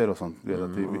texter och sånt. Det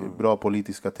är bra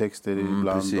politiska texter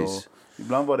ibland. Och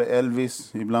ibland var det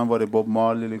Elvis, ibland var det Bob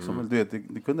Marley. Liksom. Du vet,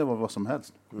 det kunde vara vad som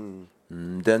helst.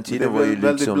 Den tiden var ju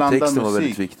liksom, texten var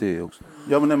väldigt viktig också.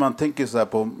 Ja, men när man tänker så här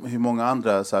på hur många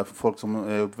andra så här, folk som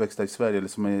är uppväxta i Sverige eller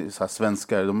som är så här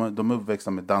svenskar, de är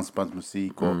uppväxta med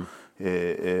dansbandsmusik och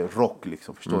rock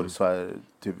liksom, förstår du? Så här,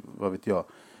 typ, vad vet jag,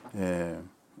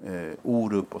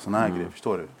 Orup och såna här grejer,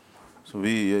 förstår du? Så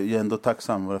vi är ändå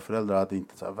tacksamma. Våra föräldrar hade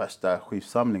inte så här värsta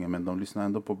skivsamlingen, men de lyssnar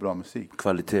ändå på bra musik.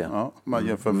 Kvalitet. Ja, man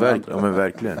jämför med andra. Ja, men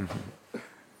verkligen.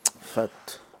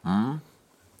 Fett.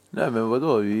 Nej, men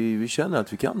vadå? Vi känner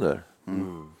att vi kan där.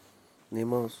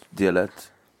 Nemos. Del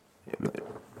 1.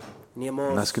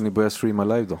 Nemos. När ska ni börja streama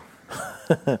live då?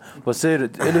 Vad säger du?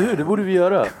 Eller hur? Det borde vi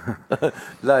göra.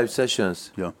 Live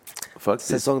sessions. Ja. Faktiskt.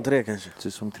 Säsong 3 kanske.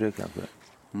 Säsong 3 kanske.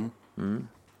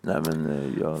 Nej,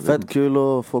 men jag fett kul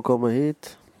att få komma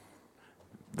hit.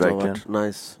 Verkligen. Det har varit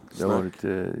nice. Det har varit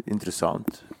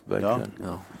intressant. Verkligen.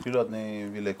 Ja. Kul att ni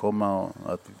ville komma och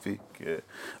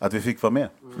att vi fick vara med.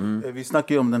 Vi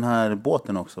snackar ju om den här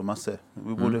båten också, massor.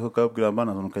 Vi borde hooka upp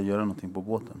grabbarna så de kan göra någonting på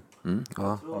båten.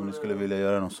 Ja. Om ni skulle vilja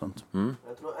göra något sånt.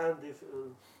 Jag tror Andy...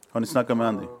 Har ni snackat med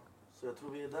Andy? Så jag tror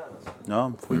vi är där alltså.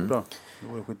 Ja, skitbra. Det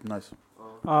var skitnice.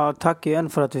 Ja, tack igen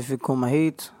för att vi fick komma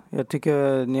hit. Jag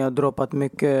tycker ni har droppat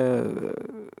mycket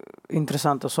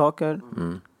intressanta saker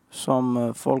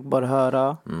som folk bör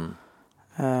höra.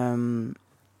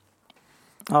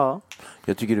 Ja.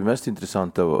 Jag tycker det mest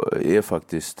intressanta är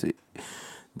faktiskt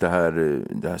det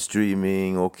här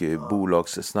streaming och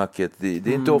bolagssnacket. Det är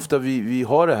inte ofta vi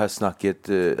har det här snacket.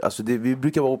 Alltså vi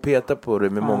brukar vara och peta på det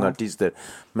med många artister.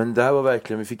 Men det här var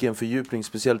verkligen, vi fick en fördjupning.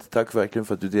 Speciellt tack verkligen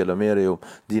för att du delar med dig om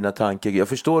dina tankar. Jag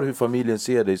förstår hur familjen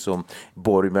ser dig som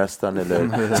borgmästaren eller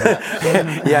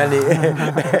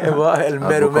eller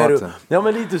Mero. Ja,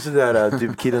 men lite sådär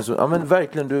typ killen som, ja men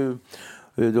verkligen du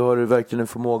har verkligen en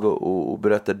förmåga att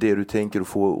berätta det du tänker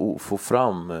och få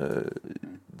fram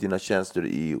dina känslor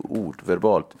i ord,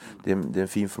 verbalt. Det är en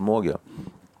fin förmåga.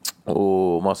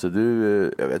 Och Massa,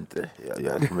 jag vet inte,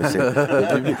 jag kommer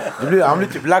säga han blir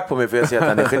typ lack på mig för jag säger att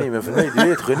han är geni, men för mig, du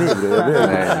är ett geni, bro.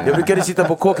 Jag brukade sitta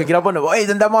på kåken, grabbarna och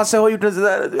den där Massa har gjort det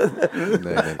sådär.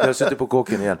 Jag har suttit på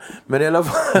kåken igen. Men i alla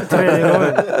fall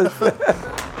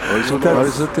Har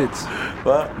du suttit?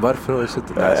 Va? Varför har du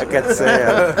suttit? Jag kan inte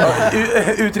säga.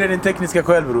 Utredning tekniska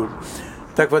själv, bror.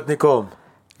 Tack för att ni kom.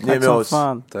 Ni är med oss.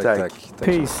 Tack.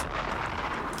 Peace.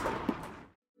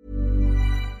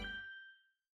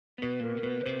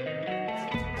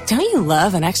 Don't you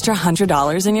love an extra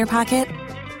 $100 in your pocket?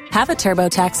 Have a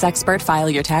TurboTax expert file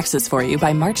your taxes for you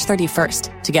by March 31st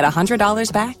to get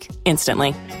 $100 back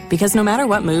instantly. Because no matter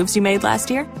what moves you made last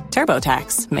year,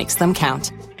 TurboTax makes them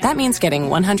count. That means getting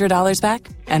 $100 back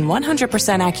and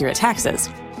 100% accurate taxes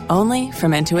only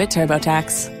from Intuit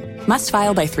TurboTax. Must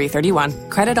file by 3/31.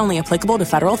 Credit only applicable to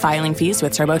federal filing fees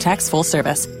with TurboTax full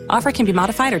service. Offer can be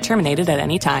modified or terminated at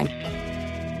any time.